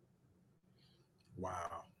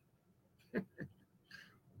 Wow.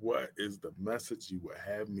 What is the message you would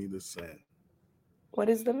have me to send? What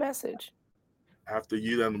is the message? After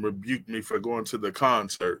you done rebuked me for going to the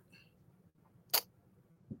concert,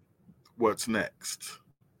 what's next?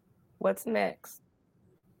 What's next?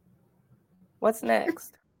 What's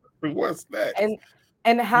next? What's next?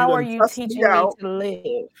 And how are you teaching me to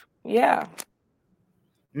live? Yeah.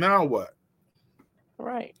 Now what?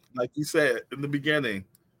 Right. Like you said in the beginning,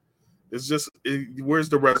 it's just, where's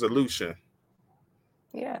the resolution?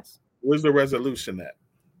 Yes. Where's the resolution at?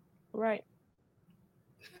 Right.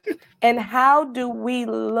 And how do we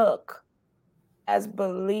look as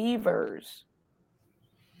believers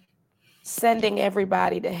sending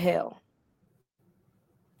everybody to hell?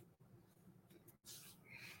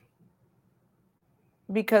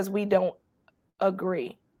 Because we don't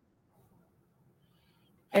agree.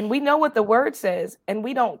 And we know what the word says, and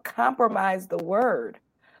we don't compromise the word.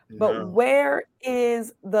 But where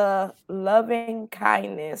is the loving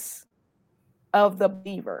kindness of the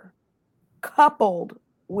believer coupled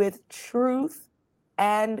with truth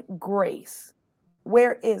and grace?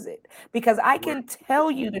 Where is it? Because I can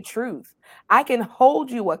tell you the truth. I can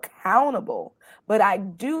hold you accountable, but I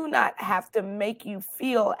do not have to make you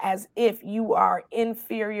feel as if you are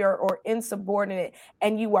inferior or insubordinate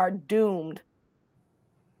and you are doomed.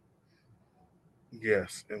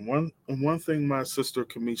 Yes. And one thing my sister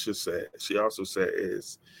Kamisha said, she also said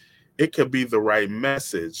is, it could be the right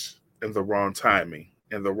message in the wrong timing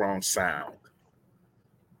and the wrong sound.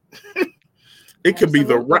 It could be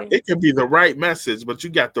the right message, but you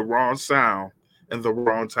got the wrong sound and the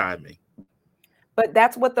wrong timing. But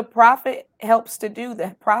that's what the prophet helps to do.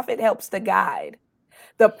 The prophet helps to guide.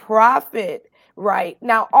 The prophet, right?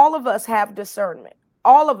 Now, all of us have discernment.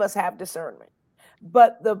 All of us have discernment.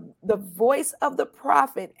 but the voice of the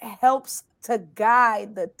prophet helps to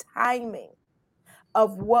guide the timing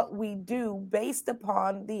of what we do based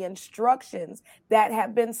upon the instructions that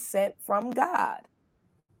have been sent from God.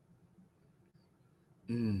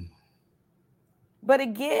 Mm. But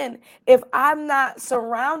again, if I'm not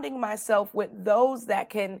surrounding myself with those that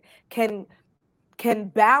can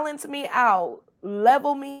balance me out,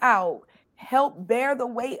 level me out, help bear the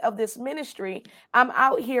weight of this ministry, I'm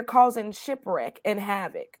out here causing shipwreck and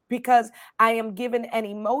havoc because I am given an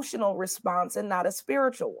emotional response and not a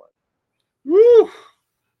spiritual one. Woo!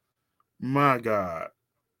 My God.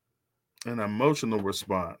 An emotional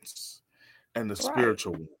response and a Right.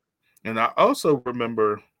 spiritual one. And I also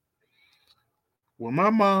remember when my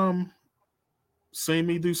mom seen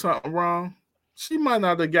me do something wrong, she might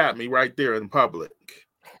not have got me right there in public.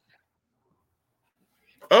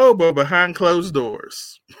 Oh, but behind closed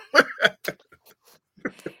doors.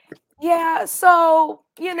 Yeah, so,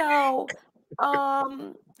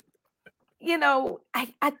 um,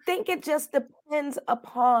 I think it just depends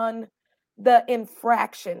upon the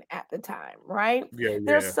infraction at the time, right? Yeah,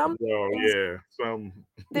 There's yeah. some Oh, things, yeah. Some.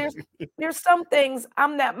 there's there's some things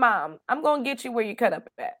I'm that mom. I'm gonna get you where you cut up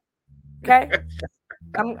at. Okay?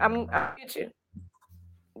 I'm get you.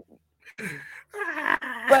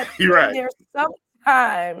 But You're then right. there's some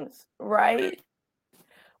times, right,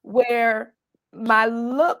 where my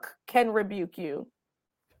look can rebuke you.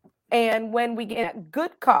 And when we get a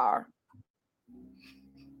good car,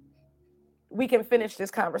 we can finish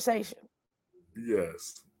this conversation.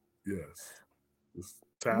 Yes. Yes. It's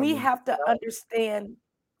We timing. have to understand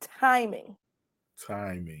timing.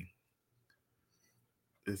 Timing.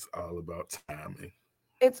 It's all about timing.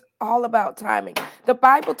 It's all about timing. The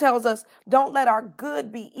Bible tells us, don't let our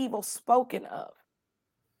good be evil spoken of.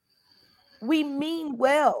 We mean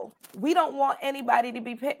well. We don't want anybody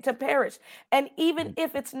to perish. And even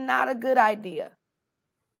if it's not a good idea,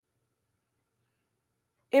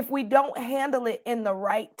 if we don't handle it in the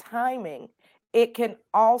right timing, it can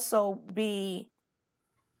also be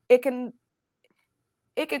it can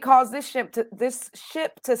it could cause this ship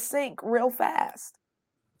to sink real fast.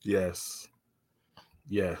 Yes.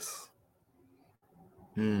 Yes.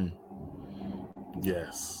 Mm.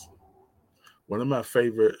 Yes. One of my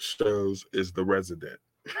favorite shows is The Resident.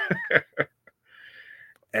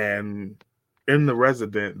 And in The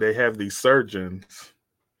Resident, they have these surgeons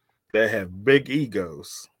that have big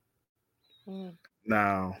egos. Mm.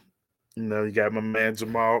 Now, you got my man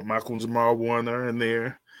Michael Jamal Warner in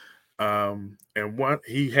there. And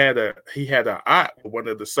he had a eye with one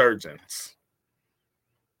of the surgeons,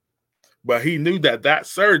 but he knew that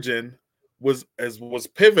surgeon was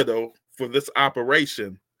pivotal for this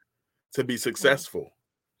operation to be Mm. successful.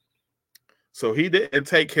 So he didn't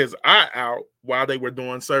take his eye out while they were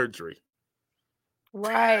doing surgery.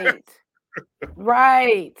 Right.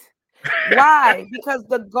 Right. Why? Because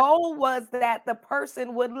the goal was that the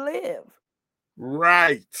person would live.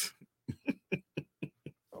 Right.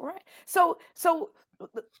 Right. So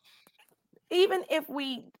even if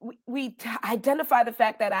we identify the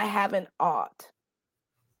fact that I have an ought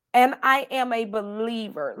and I am a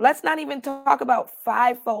believer, let's not even talk about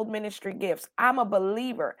fivefold ministry gifts. I'm a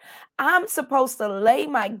believer. I'm supposed to lay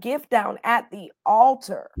my gift down at the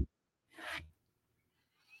altar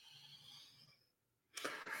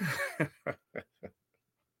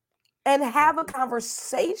and have a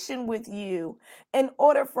conversation with you in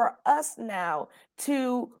order for us now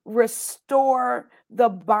to restore the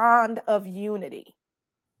bond of unity.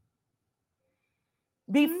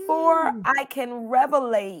 Before I can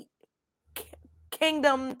revelate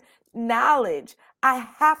kingdom knowledge, I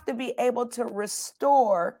have to be able to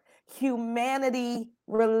restore humanity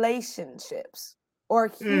relationships or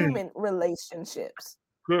Mm, human relationships.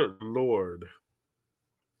 good Lord.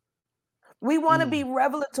 We want to be Mm,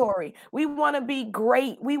 revelatory. We want to be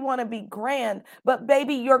great. We want to be grand. But,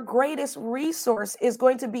 baby, your greatest resource is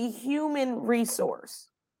going to be human resource.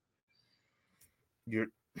 your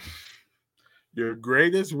your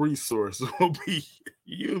greatest resource will be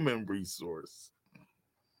human resource.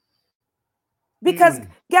 Because Mm,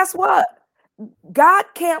 guess what? God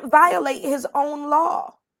can't violate his own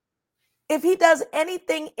law. If he does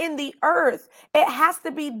anything in the earth, it has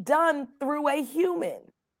to be done through a human.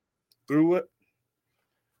 through it.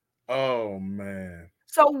 Oh man.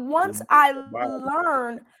 So once I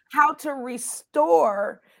learn how to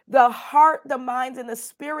restore the heart, the minds, and the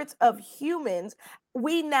spirits of humans,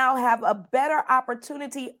 we now have a better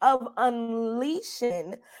opportunity of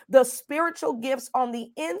unleashing the spiritual gifts on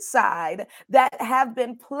the inside that have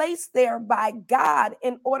been placed there by God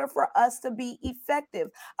in order for us to be effective.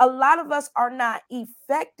 A lot of us are not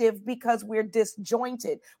effective because we're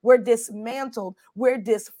disjointed, we're dismantled, we're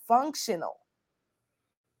dysfunctional.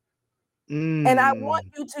 And I want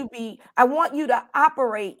you to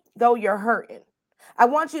operate though you're hurting. I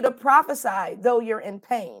want you to prophesy though you're in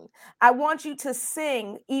pain. I want you to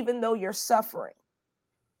sing even though you're suffering.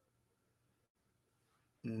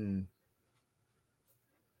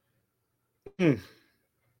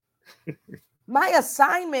 My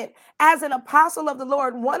assignment as an apostle of the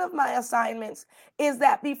Lord, one of my assignments is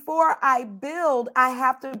that before I build, I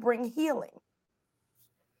have to bring healing.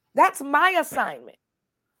 That's my assignment.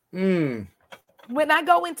 When I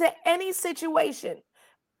go into any situation,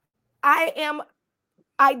 I am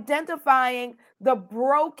identifying the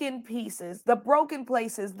broken pieces, the broken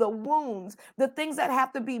places, the wounds, the things that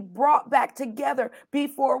have to be brought back together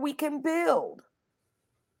before we can build.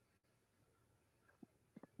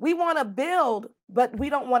 We want to build, but we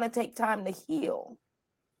don't want to take time to heal.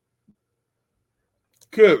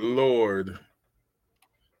 Good Lord.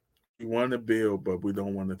 We want to build, but we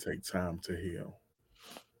don't want to take time to heal.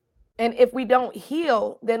 And if we don't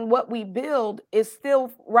heal, then what we build is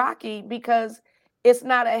still rocky because it's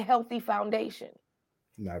not a healthy foundation.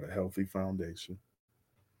 Not a healthy foundation.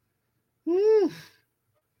 Wow.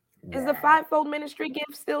 Is the fivefold ministry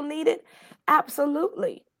gift still needed?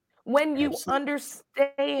 Absolutely. When you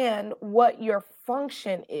understand what your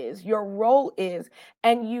function is, your role is,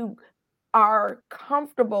 and you are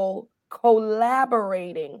comfortable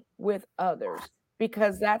collaborating with others,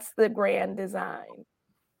 because that's the grand design.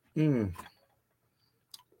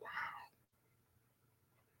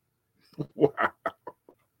 Wow.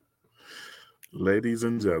 Ladies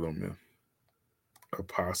and gentlemen,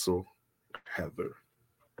 Apostle Heather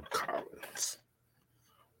Collins.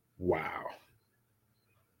 Wow.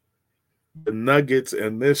 The nuggets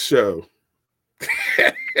in this show,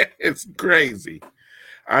 it's crazy.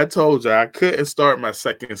 I told you I couldn't start my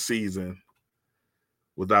second season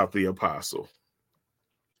without the apostle.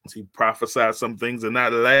 She prophesied some things in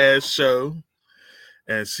that last show,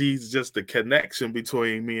 and she's just the connection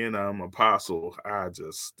between me and apostle.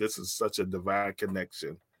 This is such a divine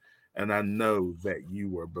connection, and I know that you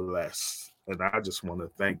were blessed, and I just want to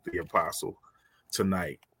thank the apostle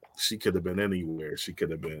tonight. She could have been anywhere. She could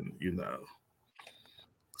have been,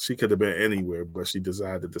 she could have been anywhere, but she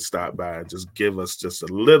decided to stop by and just give us just a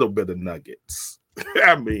little bit of nuggets.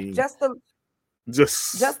 I mean, just a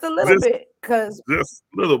little bit, because just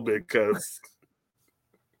a little bit, because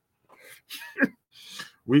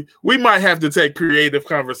we might have to take creative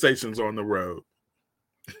conversations on the road.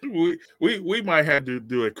 we might have to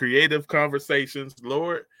do a creative conversations,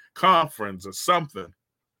 Lord, conference or something.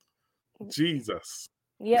 Jesus.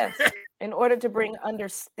 Yes, in order to bring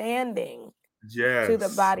understanding to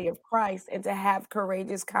the body of Christ and to have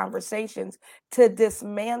courageous conversations to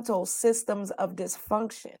dismantle systems of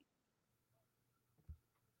dysfunction.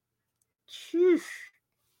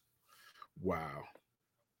 Wow.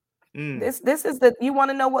 This is you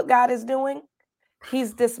want to know what God is doing?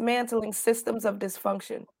 He's dismantling systems of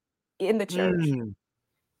dysfunction in the church.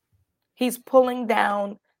 He's pulling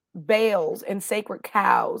down Baals and sacred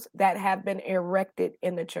cows that have been erected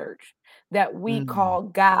in the church that we call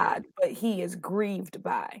God, but he is grieved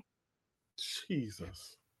by.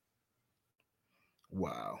 Jesus.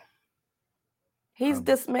 Wow. He's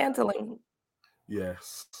dismantling.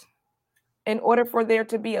 Yes. In order for there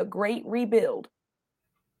to be a great rebuild.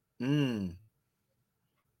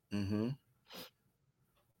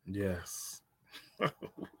 Yes.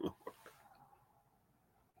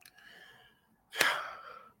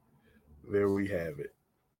 There we have it.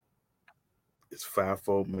 It's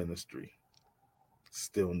fivefold ministry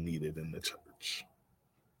still needed in the church.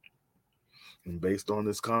 And based on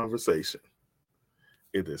this conversation,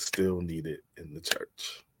 it is still needed in the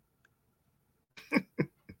church.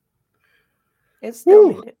 It's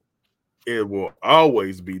still needed. It will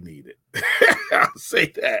always be needed. I'll say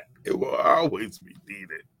that. It will always be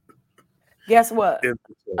needed. Guess what?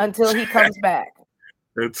 Until he comes back.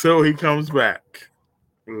 Until he comes back.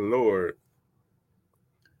 Lord.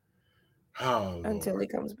 Oh, until Lord. He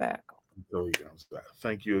comes back. Until he comes back.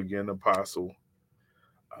 Thank you again, Apostle.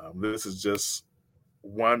 This is just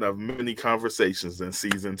one of many conversations in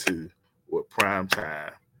season 2 with Prime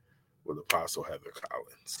Time with Apostle Heather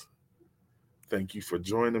Collins. Thank you for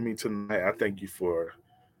joining me tonight. I thank you for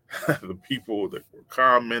the people that were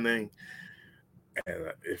commenting.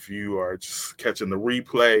 And if you are just catching the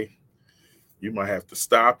replay, you might have to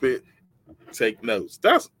stop it, take notes.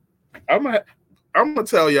 I'm gonna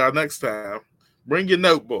tell y'all next time. Bring your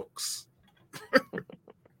notebooks.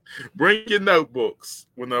 Bring your notebooks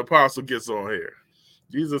when the apostle gets on here.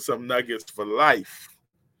 These are some nuggets for life.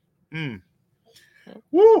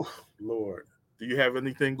 Woo, Lord. Do you have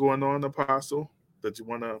anything going on, Apostle, that you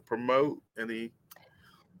want to promote? Any?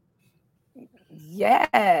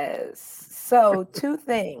 Yes. So, two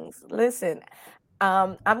things. Listen,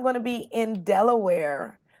 I'm going to be in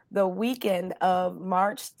Delaware the weekend of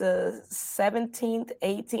March the 17th,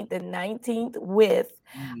 18th, and 19th with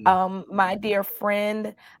my dear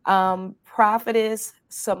friend, prophetess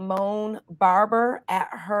Simone Barber at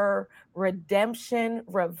her Redemption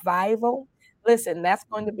Revival. Listen, that's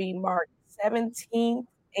going to be March 17th,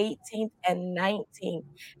 18th, and 19th.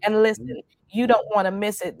 And listen, you don't want to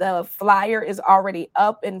miss it. The flyer is already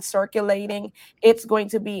up and circulating. It's going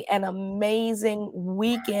to be an amazing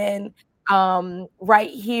weekend right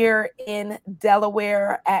here in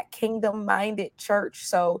Delaware at Kingdom Minded Church.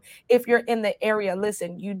 So if you're in the area,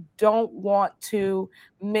 listen, you don't want to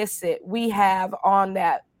miss it. We have on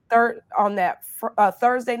that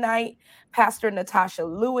Thursday night, Pastor Natasha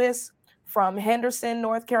Lewis from Henderson,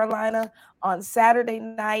 North Carolina. On Saturday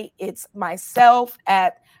night, it's myself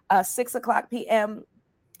at 6:00 p.m.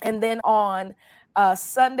 And then on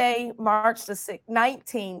Sunday, March the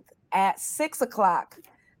 19th at 6:00,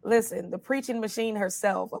 listen, the preaching machine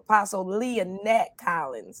herself, Apostle Leonette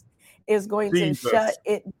Collins, is going to shut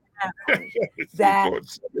it down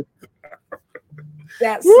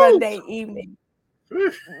that Sunday evening.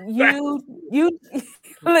 You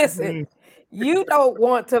listen, you don't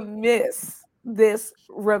want to miss this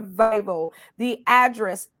revival. The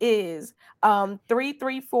address is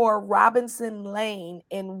 334 Robinson Lane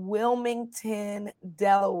in Wilmington,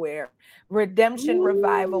 Delaware. Redemption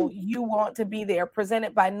Revival. You want to be there.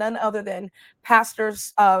 Presented by none other than Pastor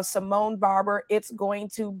Simone Barber. It's going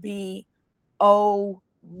to be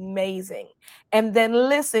amazing. And then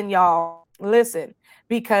listen, y'all, listen,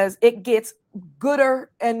 because it gets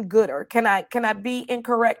gooder and gooder. Can I be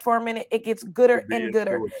incorrect for a minute? It gets gooder and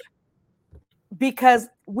gooder. Because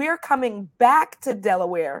we're coming back to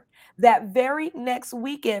Delaware that very next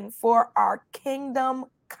weekend for our Kingdom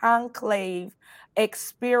Conclave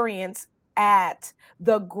experience at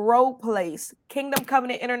the Grow Place. Kingdom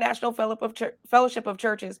Covenant International Fellowship of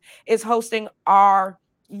Churches is hosting our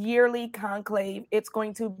yearly conclave. It's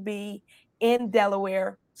going to be in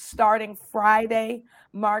Delaware starting Friday,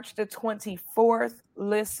 March the 24th.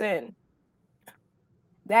 Listen,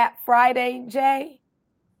 that Friday, Jay,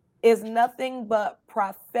 is nothing but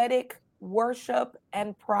prophetic worship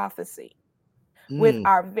and prophecy with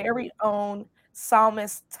our very own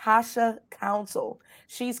psalmist Tasha Council.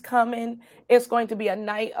 She's coming. It's going to be a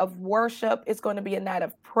night of worship. It's going to be a night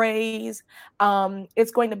of praise.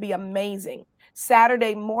 It's going to be amazing.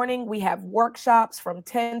 Saturday morning, we have workshops from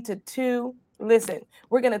 10 to 2. Listen,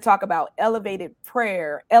 we're going to talk about elevated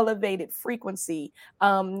prayer, elevated frequency,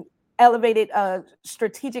 elevated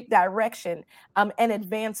strategic direction and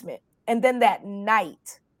advancement. And then that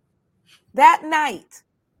night,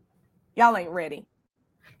 y'all ain't ready.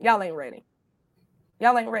 Y'all ain't ready.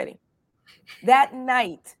 That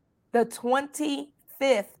night, the 25th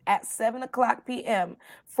at 7:00 p.m.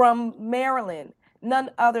 from Maryland, none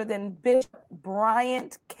other than Bishop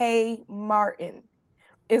Bryant K. Martin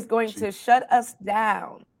is going to shut us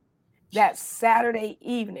down that Saturday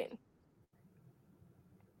evening.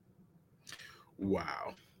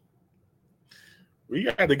 Wow. We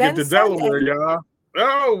got to get to Delaware, y'all.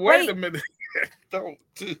 Oh, wait a minute. Don't.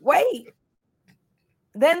 Wait.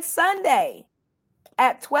 Then Sunday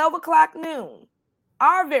at 12:00 noon,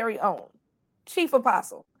 our very own Chief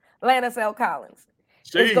Apostle, Lannis L. Collins,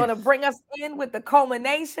 is going to bring us in with the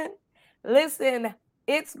culmination. Listen,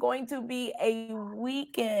 it's going to be a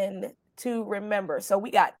weekend to remember. So we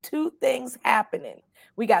got two things happening.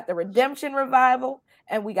 We got the Redemption Revival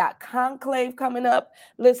and we got Conclave coming up.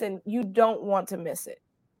 Listen, you don't want to miss it.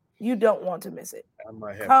 You don't want to miss it. I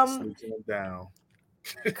might have to sneak him down.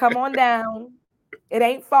 Come on down. It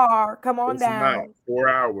ain't far. Come on down. Night, 4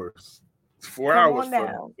 hours. 4 Come hours. On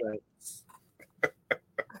down.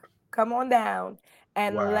 Come on down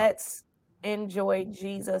and let's enjoy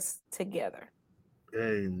Jesus together.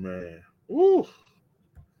 Amen. Woo.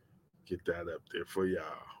 Get that up there for y'all.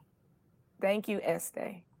 Thank you,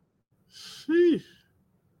 Estee. Sheesh.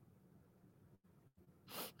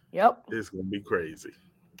 Yep. It's going to be crazy.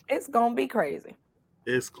 It's going to be crazy.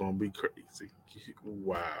 It's going to be crazy.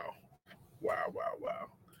 Wow.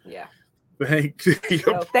 Yeah. Thank you.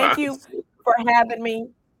 So thank you for having me.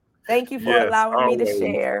 Thank you for Yes, allowing me to always.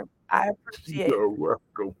 share. I appreciate You're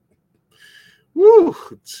welcome. Woo,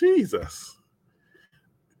 Jesus.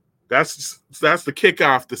 That's the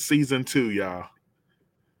kickoff to season 2, y'all.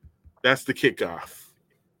 That's the kickoff.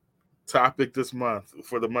 Topic this month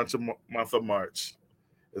for the month of March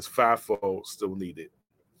is fivefold still needed.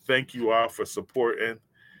 Thank you all for supporting.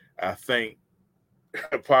 I thank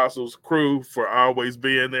Apostles crew for always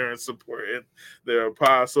being there and supporting their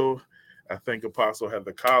apostle. I thank Apostle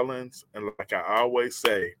Heather Collins. And like I always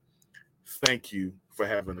say, thank you for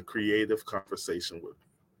having a creative conversation with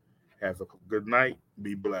me. Have a good night.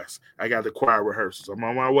 Be blessed. I got the choir rehearsals. I'm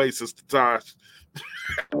on my way, Sister Tosh.